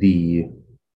understands the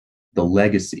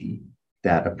legacy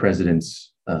that a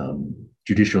president's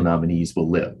judicial nominees will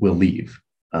leave.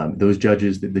 Those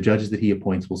judges, the judges that he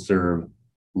appoints, will serve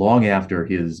long after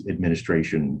his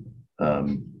administration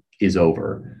is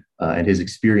over. And his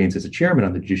experience as a chairman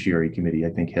on the Judiciary Committee, I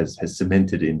think, has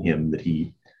cemented in him that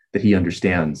he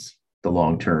understands the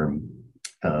long-term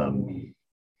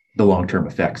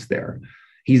effects there.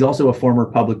 He's also a former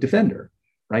public defender,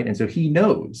 right? And so he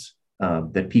knows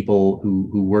that people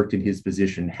who worked in his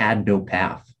position had no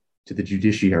path to the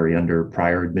judiciary under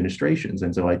prior administrations.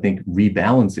 And so I think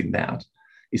rebalancing that,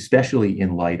 especially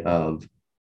in light of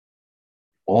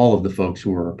all of the folks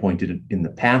who were appointed in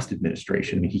the past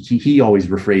administration, he always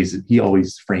frames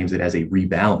it as a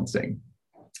rebalancing.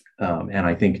 And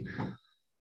I think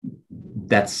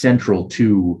that's central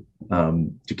to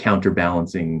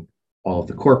counterbalancing all of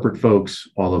the corporate folks,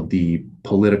 all of the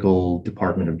political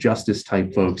Department of Justice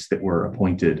type folks that were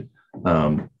appointed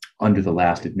under the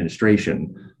last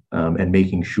administration, and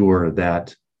making sure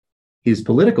that his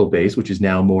political base, which is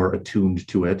now more attuned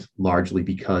to it, largely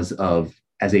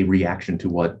as a reaction to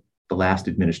what the last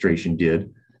administration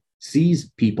did,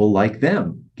 sees people like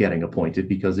them getting appointed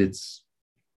because it's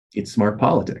smart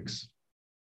politics.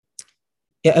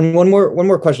 Yeah, and one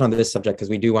more question on this subject,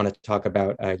 because we do want to talk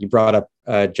about, you brought up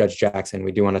Judge Jackson.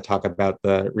 We do want to talk about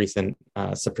the recent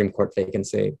Supreme Court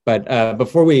vacancy. But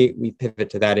before we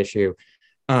pivot to that issue,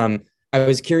 I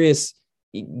was curious,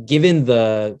 given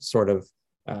the sort of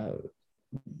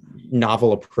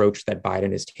novel approach that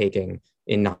Biden is taking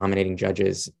in nominating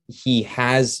judges, he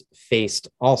has faced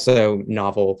also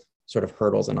novel sort of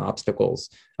hurdles and obstacles.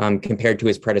 Compared to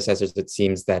his predecessors, it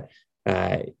seems that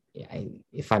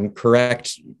if I'm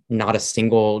correct, not a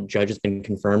single judge has been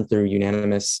confirmed through a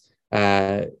unanimous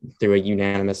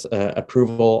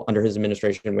approval under his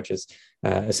administration, which is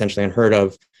essentially unheard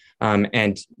of.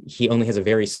 And he only has a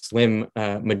very slim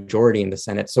majority in the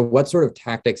Senate. So what sort of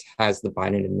tactics has the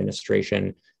Biden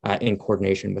administration in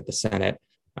coordination with the Senate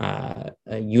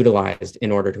utilized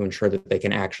in order to ensure that they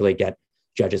can actually get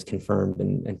judges confirmed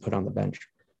and put on the bench?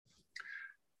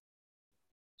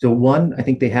 So one, I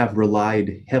think they have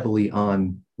relied heavily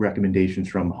on recommendations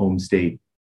from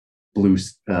blue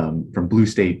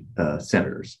state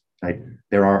senators. Right?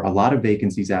 There are a lot of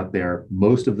vacancies out there.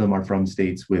 Most of them are from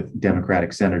states with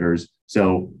Democratic senators.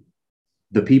 So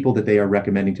the people that they are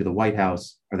recommending to the White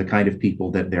House are the kind of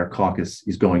people that their caucus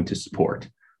is going to support.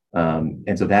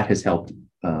 And so that has helped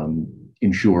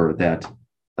ensure that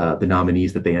the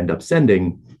nominees that they end up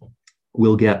sending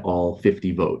will get all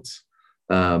 50 votes.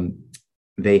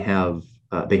 They have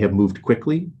moved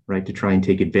quickly, right, to try and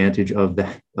take advantage of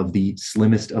the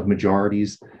slimmest of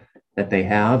majorities that they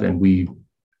have, and we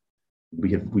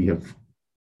have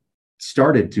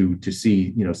started to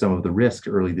see, some of the risk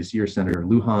early this year. Senator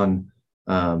Lujan,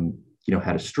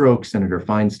 had a stroke. Senator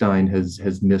Feinstein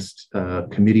has missed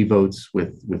committee votes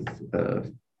with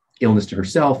illness to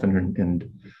herself and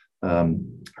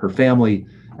her family.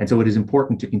 And so it is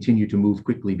important to continue to move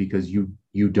quickly, because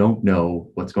you don't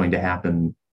know what's going to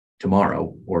happen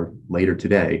tomorrow or later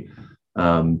today.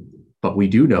 But we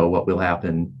do know what will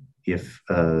happen if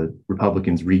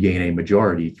Republicans regain a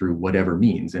majority through whatever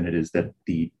means, and it is that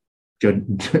the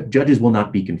judges will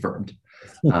not be confirmed,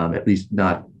 at least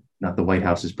not the White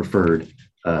House's preferred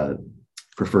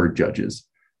judges.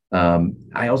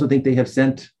 I also think they have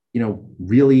sent,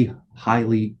 really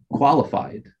highly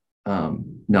qualified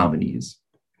nominees.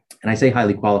 And I say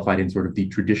highly qualified in sort of the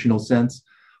traditional sense.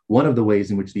 One of the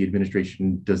ways in which the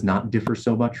administration does not differ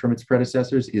so much from its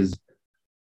predecessors is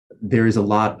there is a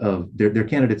lot of their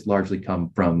candidates largely come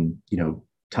from,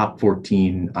 top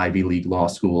 14 Ivy League law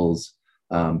schools.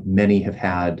 Many have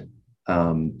had,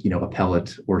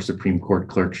 appellate or Supreme Court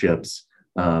clerkships.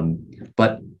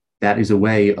 But that is a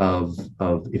way of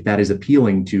if that is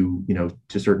appealing to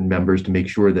certain members, to make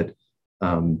sure that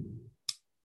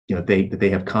that they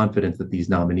have confidence that these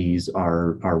nominees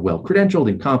are well credentialed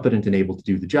and competent and able to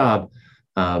do the job.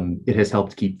 It has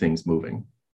helped keep things moving.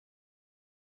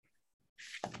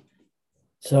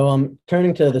 So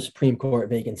turning to the Supreme Court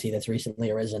vacancy that's recently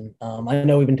arisen, I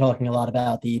know we've been talking a lot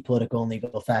about the political and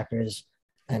legal factors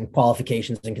and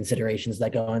qualifications and considerations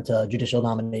that go into judicial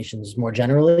nominations more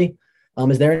generally.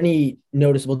 Is there any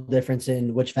noticeable difference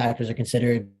in which factors are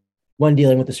considered when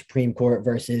dealing with the Supreme Court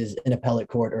versus an appellate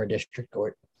court or a district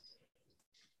court?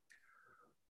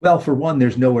 Well, for one,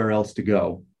 there's nowhere else to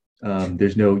go.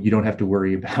 You don't have to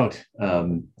worry about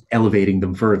elevating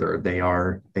them further. They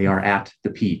are at the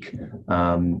peak.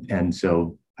 And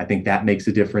so I think that makes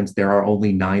a difference. There are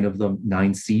only 9 of them,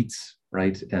 9 seats,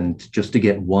 right? And just to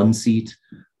get 1 seat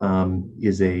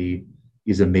is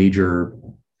a major,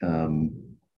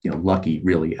 lucky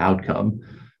really outcome.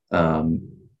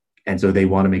 And so they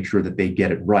want to make sure that they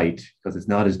get it right, because it's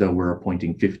not as though we're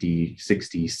appointing 50,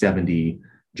 60, 70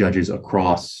 judges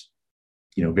across,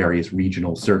 various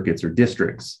regional circuits or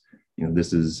districts.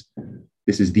 This is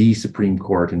the Supreme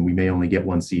Court, and we may only get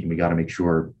 1 seat, and we got to make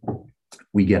sure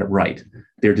we get it right.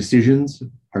 Their decisions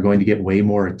are going to get way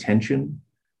more attention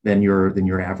than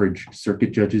your average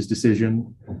circuit judge's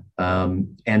decision.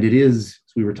 And it is,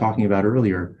 as we were talking about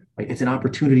earlier, right, it's an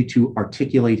opportunity to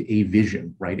articulate a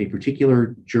vision, right? A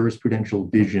particular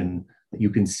jurisprudential vision that you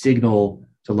can signal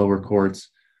to lower courts.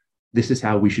 This is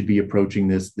how we should be approaching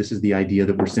this. This is the idea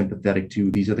that we're sympathetic to.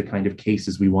 These are the kind of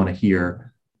cases we want to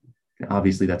hear.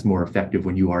 Obviously, that's more effective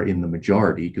when you are in the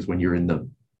majority, because when you're in the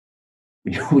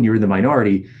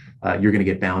minority, you're going to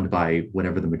get bound by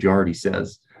whatever the majority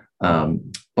says.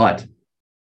 But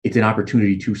it's an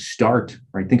opportunity to start,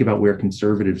 right? Think about where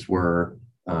conservatives were,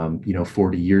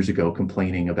 40 years ago,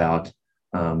 complaining about,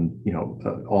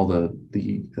 all the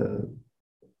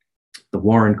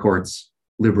Warren Court's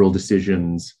liberal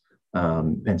decisions,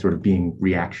 and sort of being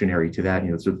reactionary to that.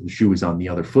 Sort of the shoe is on the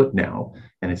other foot now,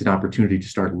 and it's an opportunity to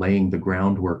start laying the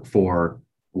groundwork for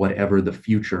whatever the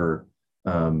future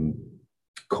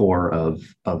core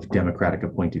of Democratic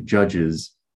appointed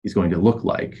judges is going to look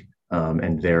like,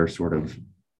 and their sort of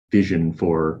vision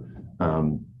for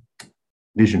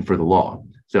the law.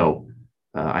 So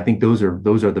I think those are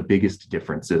the biggest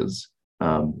differences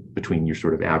between your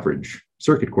sort of average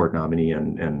circuit court nominee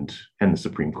and the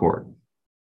Supreme Court.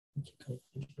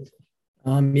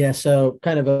 So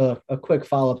kind of a quick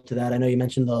follow-up to that. I know you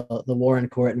mentioned the Warren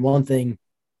Court, and one thing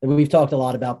that we've talked a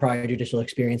lot about prior judicial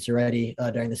experience already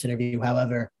during this interview.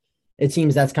 However, it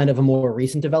seems that's kind of a more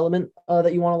recent development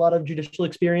that you want a lot of judicial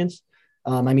experience.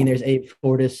 There's Abe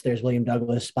Fortas, there's William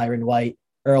Douglas, Byron White,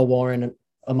 Earl Warren,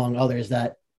 among others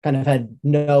that kind of had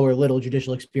no or little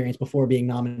judicial experience before being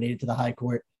nominated to the high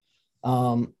court.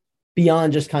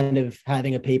 Beyond just kind of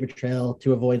having a paper trail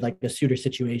to avoid like a suitor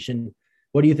situation,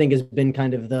 what do you think has been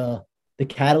kind of the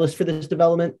catalyst for this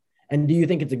development? And do you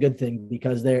think it's a good thing?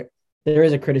 Because there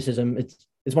is a criticism,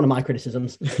 it's one of my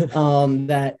criticisms,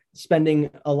 that spending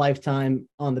a lifetime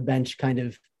on the bench kind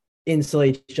of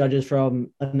insulates judges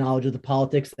from a knowledge of the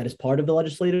politics that is part of the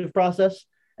legislative process.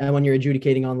 And when you're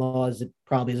adjudicating on laws, it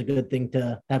probably is a good thing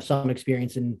to have some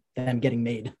experience in them getting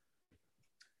made.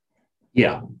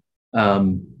 Yeah.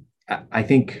 I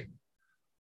think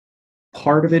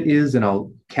part of it is, and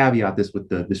I'll caveat this with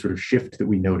the sort of shift that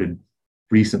we noted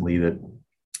recently, that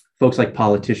folks like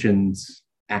politicians,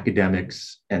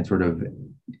 academics, and sort of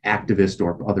activists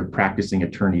or other practicing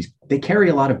attorneys, they carry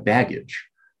a lot of baggage.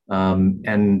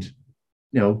 And,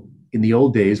 in the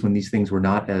old days when these things were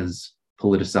not as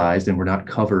politicized and were not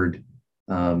covered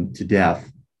to death,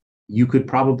 you could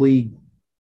probably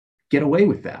get away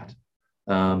with that,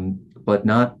 but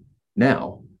not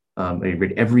now.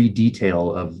 Every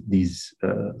detail of these,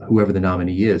 whoever the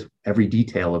nominee is, every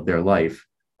detail of their life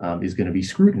is going to be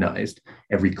scrutinized.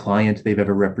 Every client they've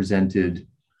ever represented,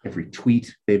 every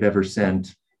tweet they've ever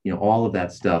sent, all of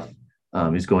that stuff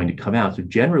is going to come out. So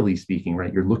generally speaking,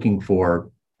 right, you're looking for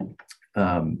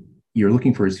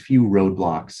as few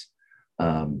roadblocks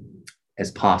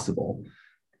as possible.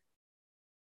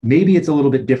 Maybe it's a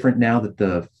little bit different now that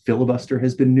the filibuster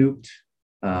has been nuked,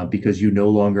 because you no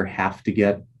longer have to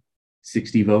get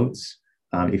 60 votes.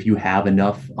 If you have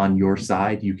enough on your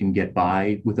side, you can get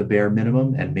by with a bare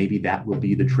minimum, and maybe that will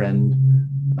be the trend,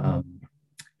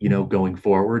 going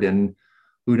forward. And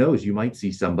who knows, you might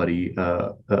see somebody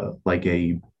like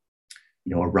a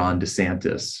Ron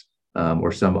DeSantis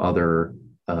or some other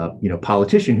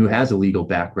politician who has a legal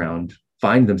background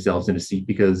find themselves in a seat,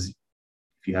 because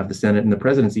if you have the Senate and the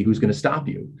presidency, who's going to stop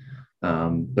you?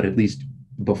 But at least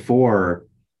before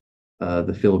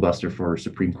the filibuster for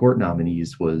Supreme Court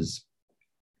nominees was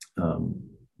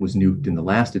nuked in the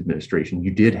last administration,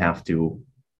 you did have to,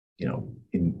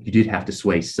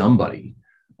 sway somebody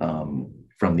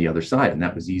from the other side, and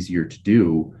that was easier to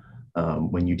do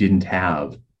when you didn't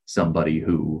have somebody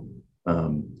who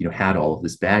had all of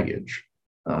this baggage,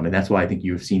 and that's why I think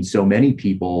you have seen so many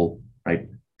people, right,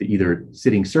 either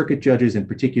sitting circuit judges, and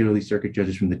particularly circuit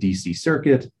judges from the DC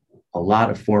Circuit, a lot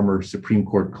of former Supreme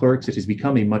Court clerks. It has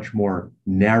become a much more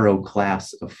narrow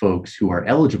class of folks who are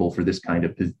eligible for this kind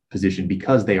of position,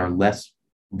 because they are less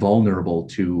vulnerable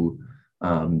to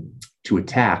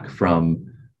attack from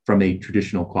a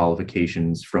traditional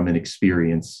qualifications, from an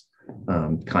experience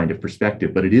kind of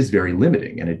perspective. But it is very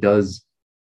limiting, and it does,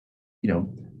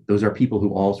 those are people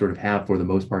who all sort of have, for the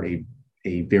most part,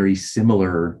 a very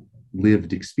similar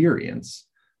lived experience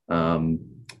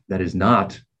that is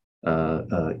not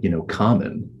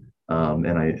common,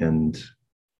 and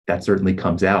that certainly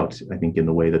comes out, I think, in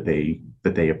the way that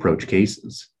they approach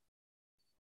cases.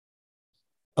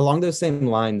 Along those same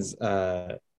lines,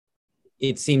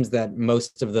 it seems that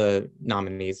most of the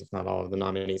nominees, if not all of the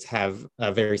nominees, have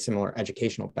a very similar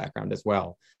educational background as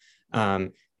well.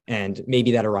 And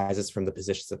maybe that arises from the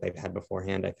positions that they've had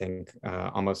beforehand. I think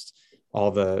almost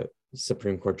all the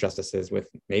Supreme Court justices, with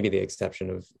maybe the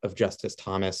exception of Justice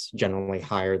Thomas, generally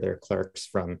hire their clerks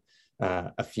from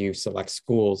a few select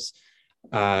schools.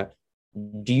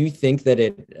 Do you think that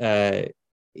it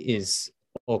is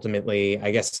ultimately,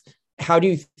 I guess, how do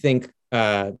you think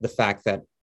the fact that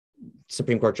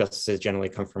Supreme Court justices generally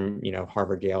come from,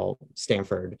 Harvard, Yale,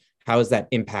 Stanford, how has that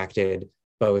impacted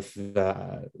both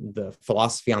the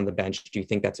philosophy on the bench? Do you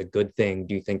think that's a good thing?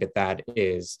 Do you think that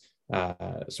is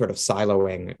sort of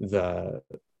siloing the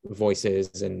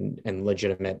voices and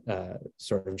legitimate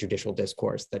sort of judicial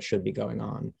discourse that should be going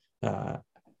on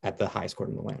at the highest court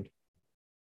in the land?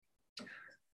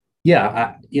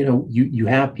 Yeah, you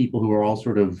have people who are all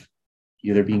sort of,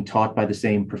 they're being taught by the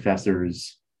same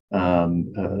professors. They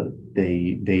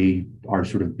are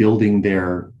sort of building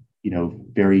their,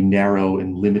 very narrow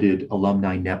and limited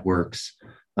alumni networks.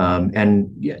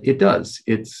 And yeah, it does.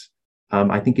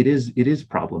 I think it is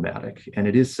problematic, and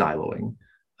it is siloing.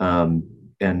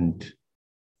 And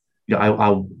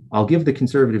I'll give the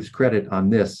conservatives credit on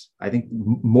this. I think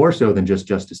more so than just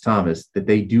Justice Thomas, that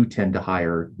they do tend to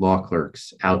hire law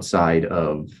clerks outside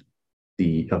of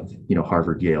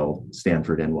Harvard, Yale,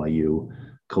 Stanford, NYU,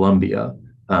 Columbia,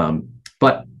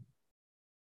 but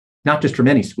not just from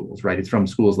any schools, right? It's from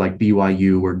schools like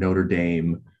BYU or Notre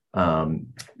Dame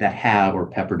that have, or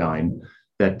Pepperdine,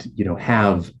 that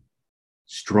have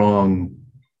strong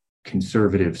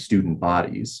conservative student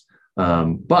bodies.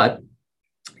 But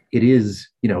it is,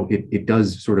 it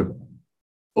does sort of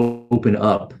open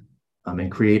up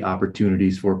and create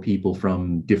opportunities for people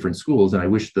from different schools. And I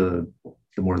wish the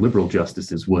more liberal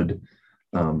justices would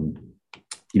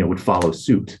follow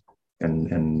suit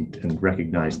and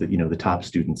recognize that, the top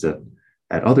students at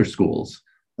other schools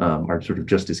are sort of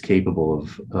just as capable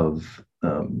of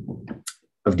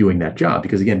doing that job.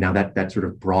 Because again, now that sort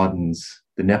of broadens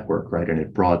the network, right? And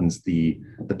it broadens the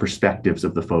perspectives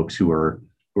of the folks who are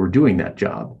doing that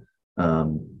job.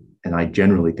 I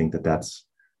generally think that that's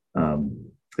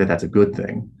a good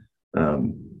thing.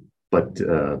 But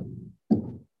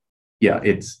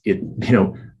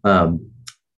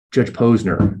Judge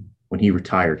Posner, when he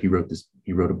retired, he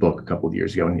wrote a book a couple of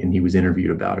years ago, and he was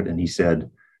interviewed about it, and he said,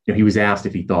 he was asked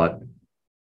if he thought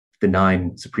the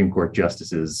 9 Supreme Court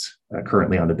justices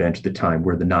currently on the bench at the time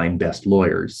were the 9 best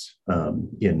lawyers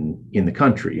in the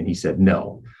country, and he said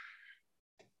no.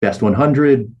 Best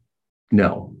 100,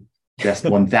 no. Best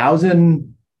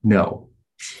 1,000, no.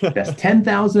 Best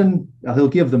 10,000, he'll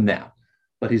give them that.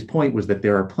 But his point was that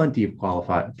there are plenty of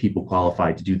people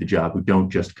qualified to do the job who don't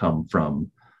just come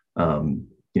from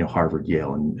Harvard,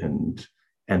 Yale, and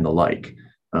the like,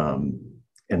 and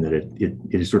that it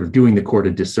is sort of doing the court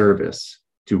a disservice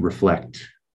to reflect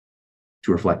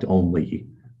only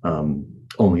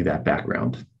that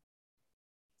background.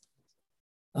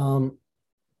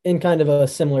 In kind of a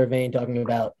similar vein, talking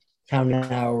about how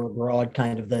narrow or broad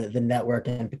kind of the network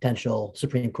and potential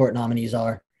Supreme Court nominees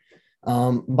are.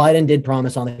 Biden did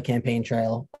promise on the campaign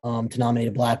trail to nominate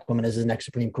a Black woman as his next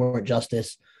Supreme Court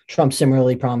justice. Trump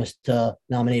similarly promised to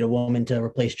nominate a woman to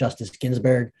replace Justice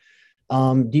Ginsburg.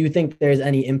 Do you think there's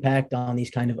any impact on these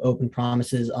kind of open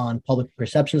promises on public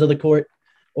perceptions of the court,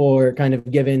 or kind of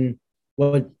given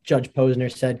what Judge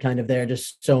Posner said, kind of there are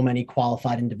just so many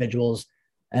qualified individuals,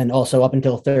 and also up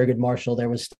until Thurgood Marshall, there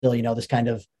was still, this kind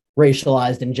of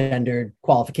racialized and gendered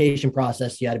qualification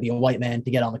process. You had to be a white man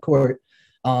to get on the court.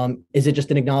 Is it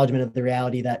just an acknowledgement of the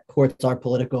reality that courts are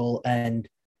political and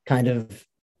kind of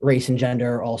race and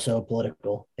gender are also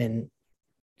political? And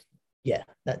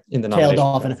that in the tailed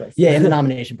off in the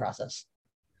nomination process.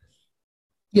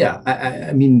 Yeah,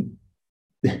 I mean,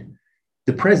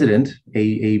 the president,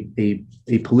 a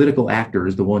political actor,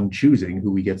 is the one choosing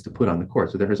who he gets to put on the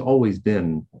court. So there has always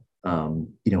been,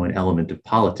 an element of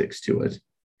politics to it.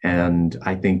 And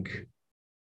I think,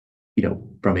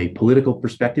 from a political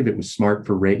perspective, it was smart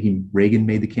for Reagan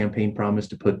made the campaign promise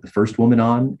to put the first woman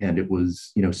on, and it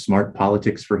was, smart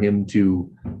politics for him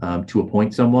to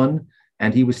appoint someone.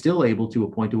 And he was still able to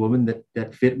appoint a woman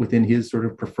that fit within his sort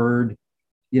of preferred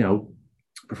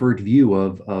view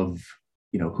of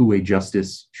who a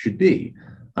justice should be.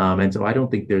 And so I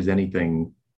don't think there's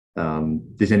anything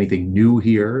new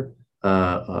here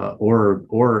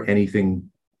or anything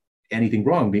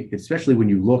wrong, especially when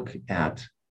you look at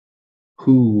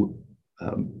who,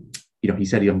 he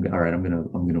said, I'm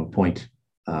going to appoint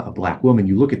a Black woman.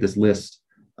 You look at this list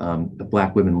of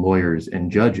Black women lawyers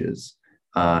and judges,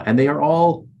 and they are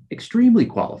all extremely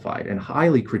qualified and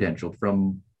highly credentialed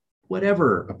from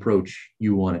whatever approach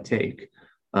you want to take.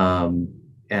 And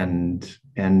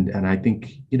I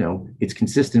think, it's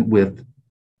consistent with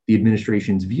the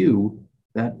administration's view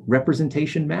that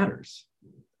representation matters.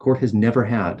 The court has never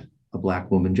had a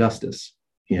Black woman justice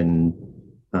in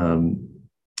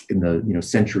the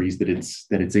centuries that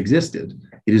it's existed.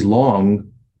 It is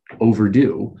long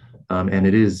overdue, and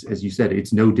it is, as you said,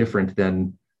 it's no different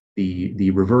than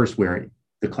the reverse, where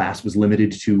the class was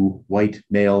limited to white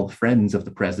male friends of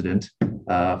the president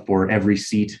for every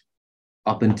seat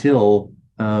up until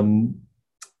Thurgood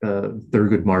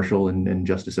Marshall and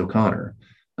Justice O'Connor.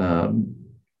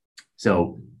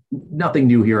 So nothing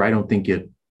new here. I don't think it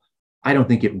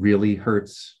really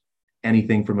hurts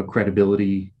anything from a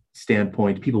credibility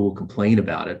standpoint. People will complain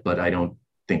about it, but I don't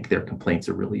think their complaints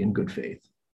are really in good faith.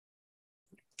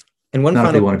 And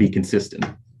if they want to be consistent.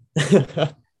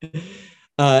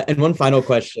 And one final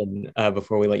question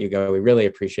before we let you go. We really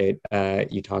appreciate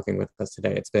you talking with us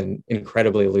today. It's been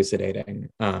incredibly elucidating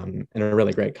and a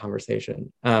really great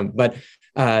conversation. But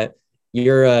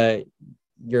you're an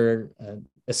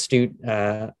astute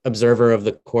observer of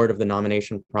the court, of the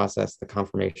nomination process, the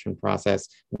confirmation process.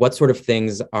 What sort of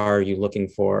things are you looking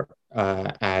for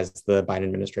as the Biden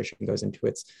administration goes into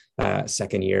its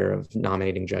second year of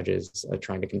nominating judges,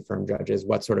 trying to confirm judges?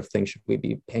 What sort of things should we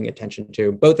be paying attention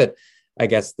to, both at, I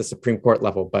guess, the Supreme Court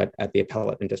level, but at the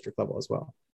appellate and district level as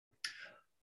well?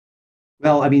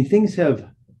 Well, I mean, things have,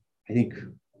 I think,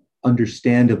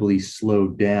 understandably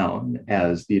slowed down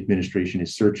as the administration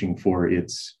is searching for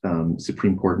its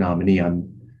Supreme Court nominee.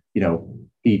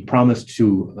 He promised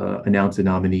to announce a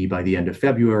nominee by the end of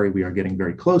February. We are getting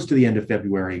very close to the end of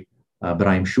February, but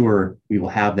I am sure we will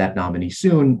have that nominee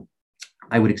soon.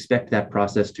 I would expect that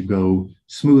process to go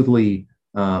smoothly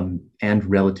and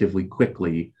relatively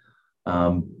quickly.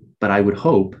 But I would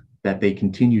hope that they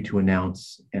continue to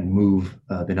announce and move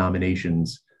the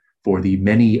nominations for the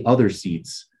many other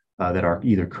seats that are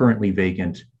either currently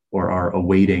vacant or are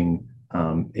awaiting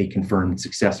a confirmed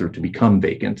successor to become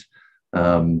vacant.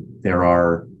 There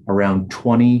are around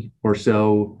 20 or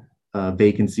so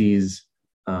vacancies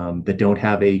that don't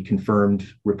have a confirmed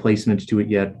replacement to it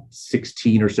yet.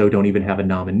 16 or so don't even have a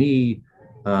nominee.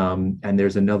 And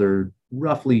there's another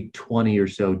roughly 20 or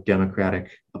so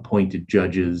Democratic appointed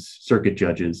judges, circuit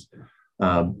judges,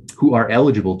 who are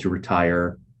eligible to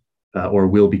retire or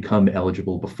will become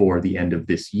eligible before the end of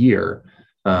this year.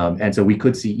 And so we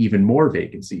could see even more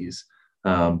vacancies.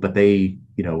 But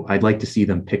I'd like to see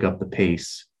them pick up the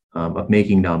pace of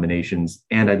making nominations,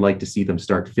 and I'd like to see them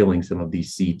start filling some of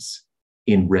these seats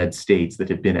in red states that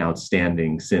have been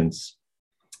outstanding since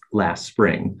last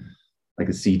spring, like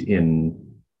the seat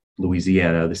in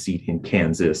Louisiana, the seat in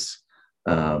Kansas,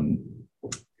 among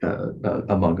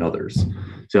others.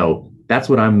 So that's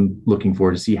what I'm looking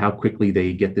for, to see how quickly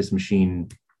they get this machine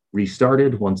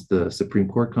restarted once the Supreme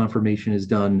Court confirmation is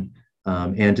done,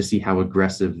 and to see how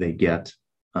aggressive they get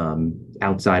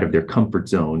outside of their comfort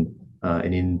zone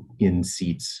and in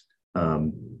seats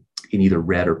in either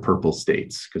red or purple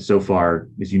states. Because so far,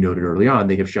 as you noted early on,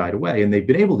 they have shied away, and they've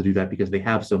been able to do that because they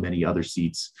have so many other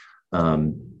seats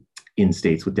in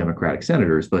states with Democratic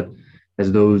senators. But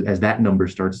as that number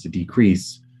starts to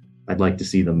decrease, I'd like to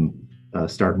see them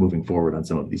start moving forward on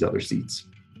some of these other seats.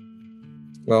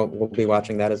 Well, we'll be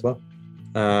watching that as well.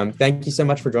 Thank you so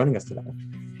much for joining us today.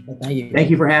 Thank you. Thank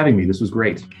you for having me. This was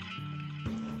great.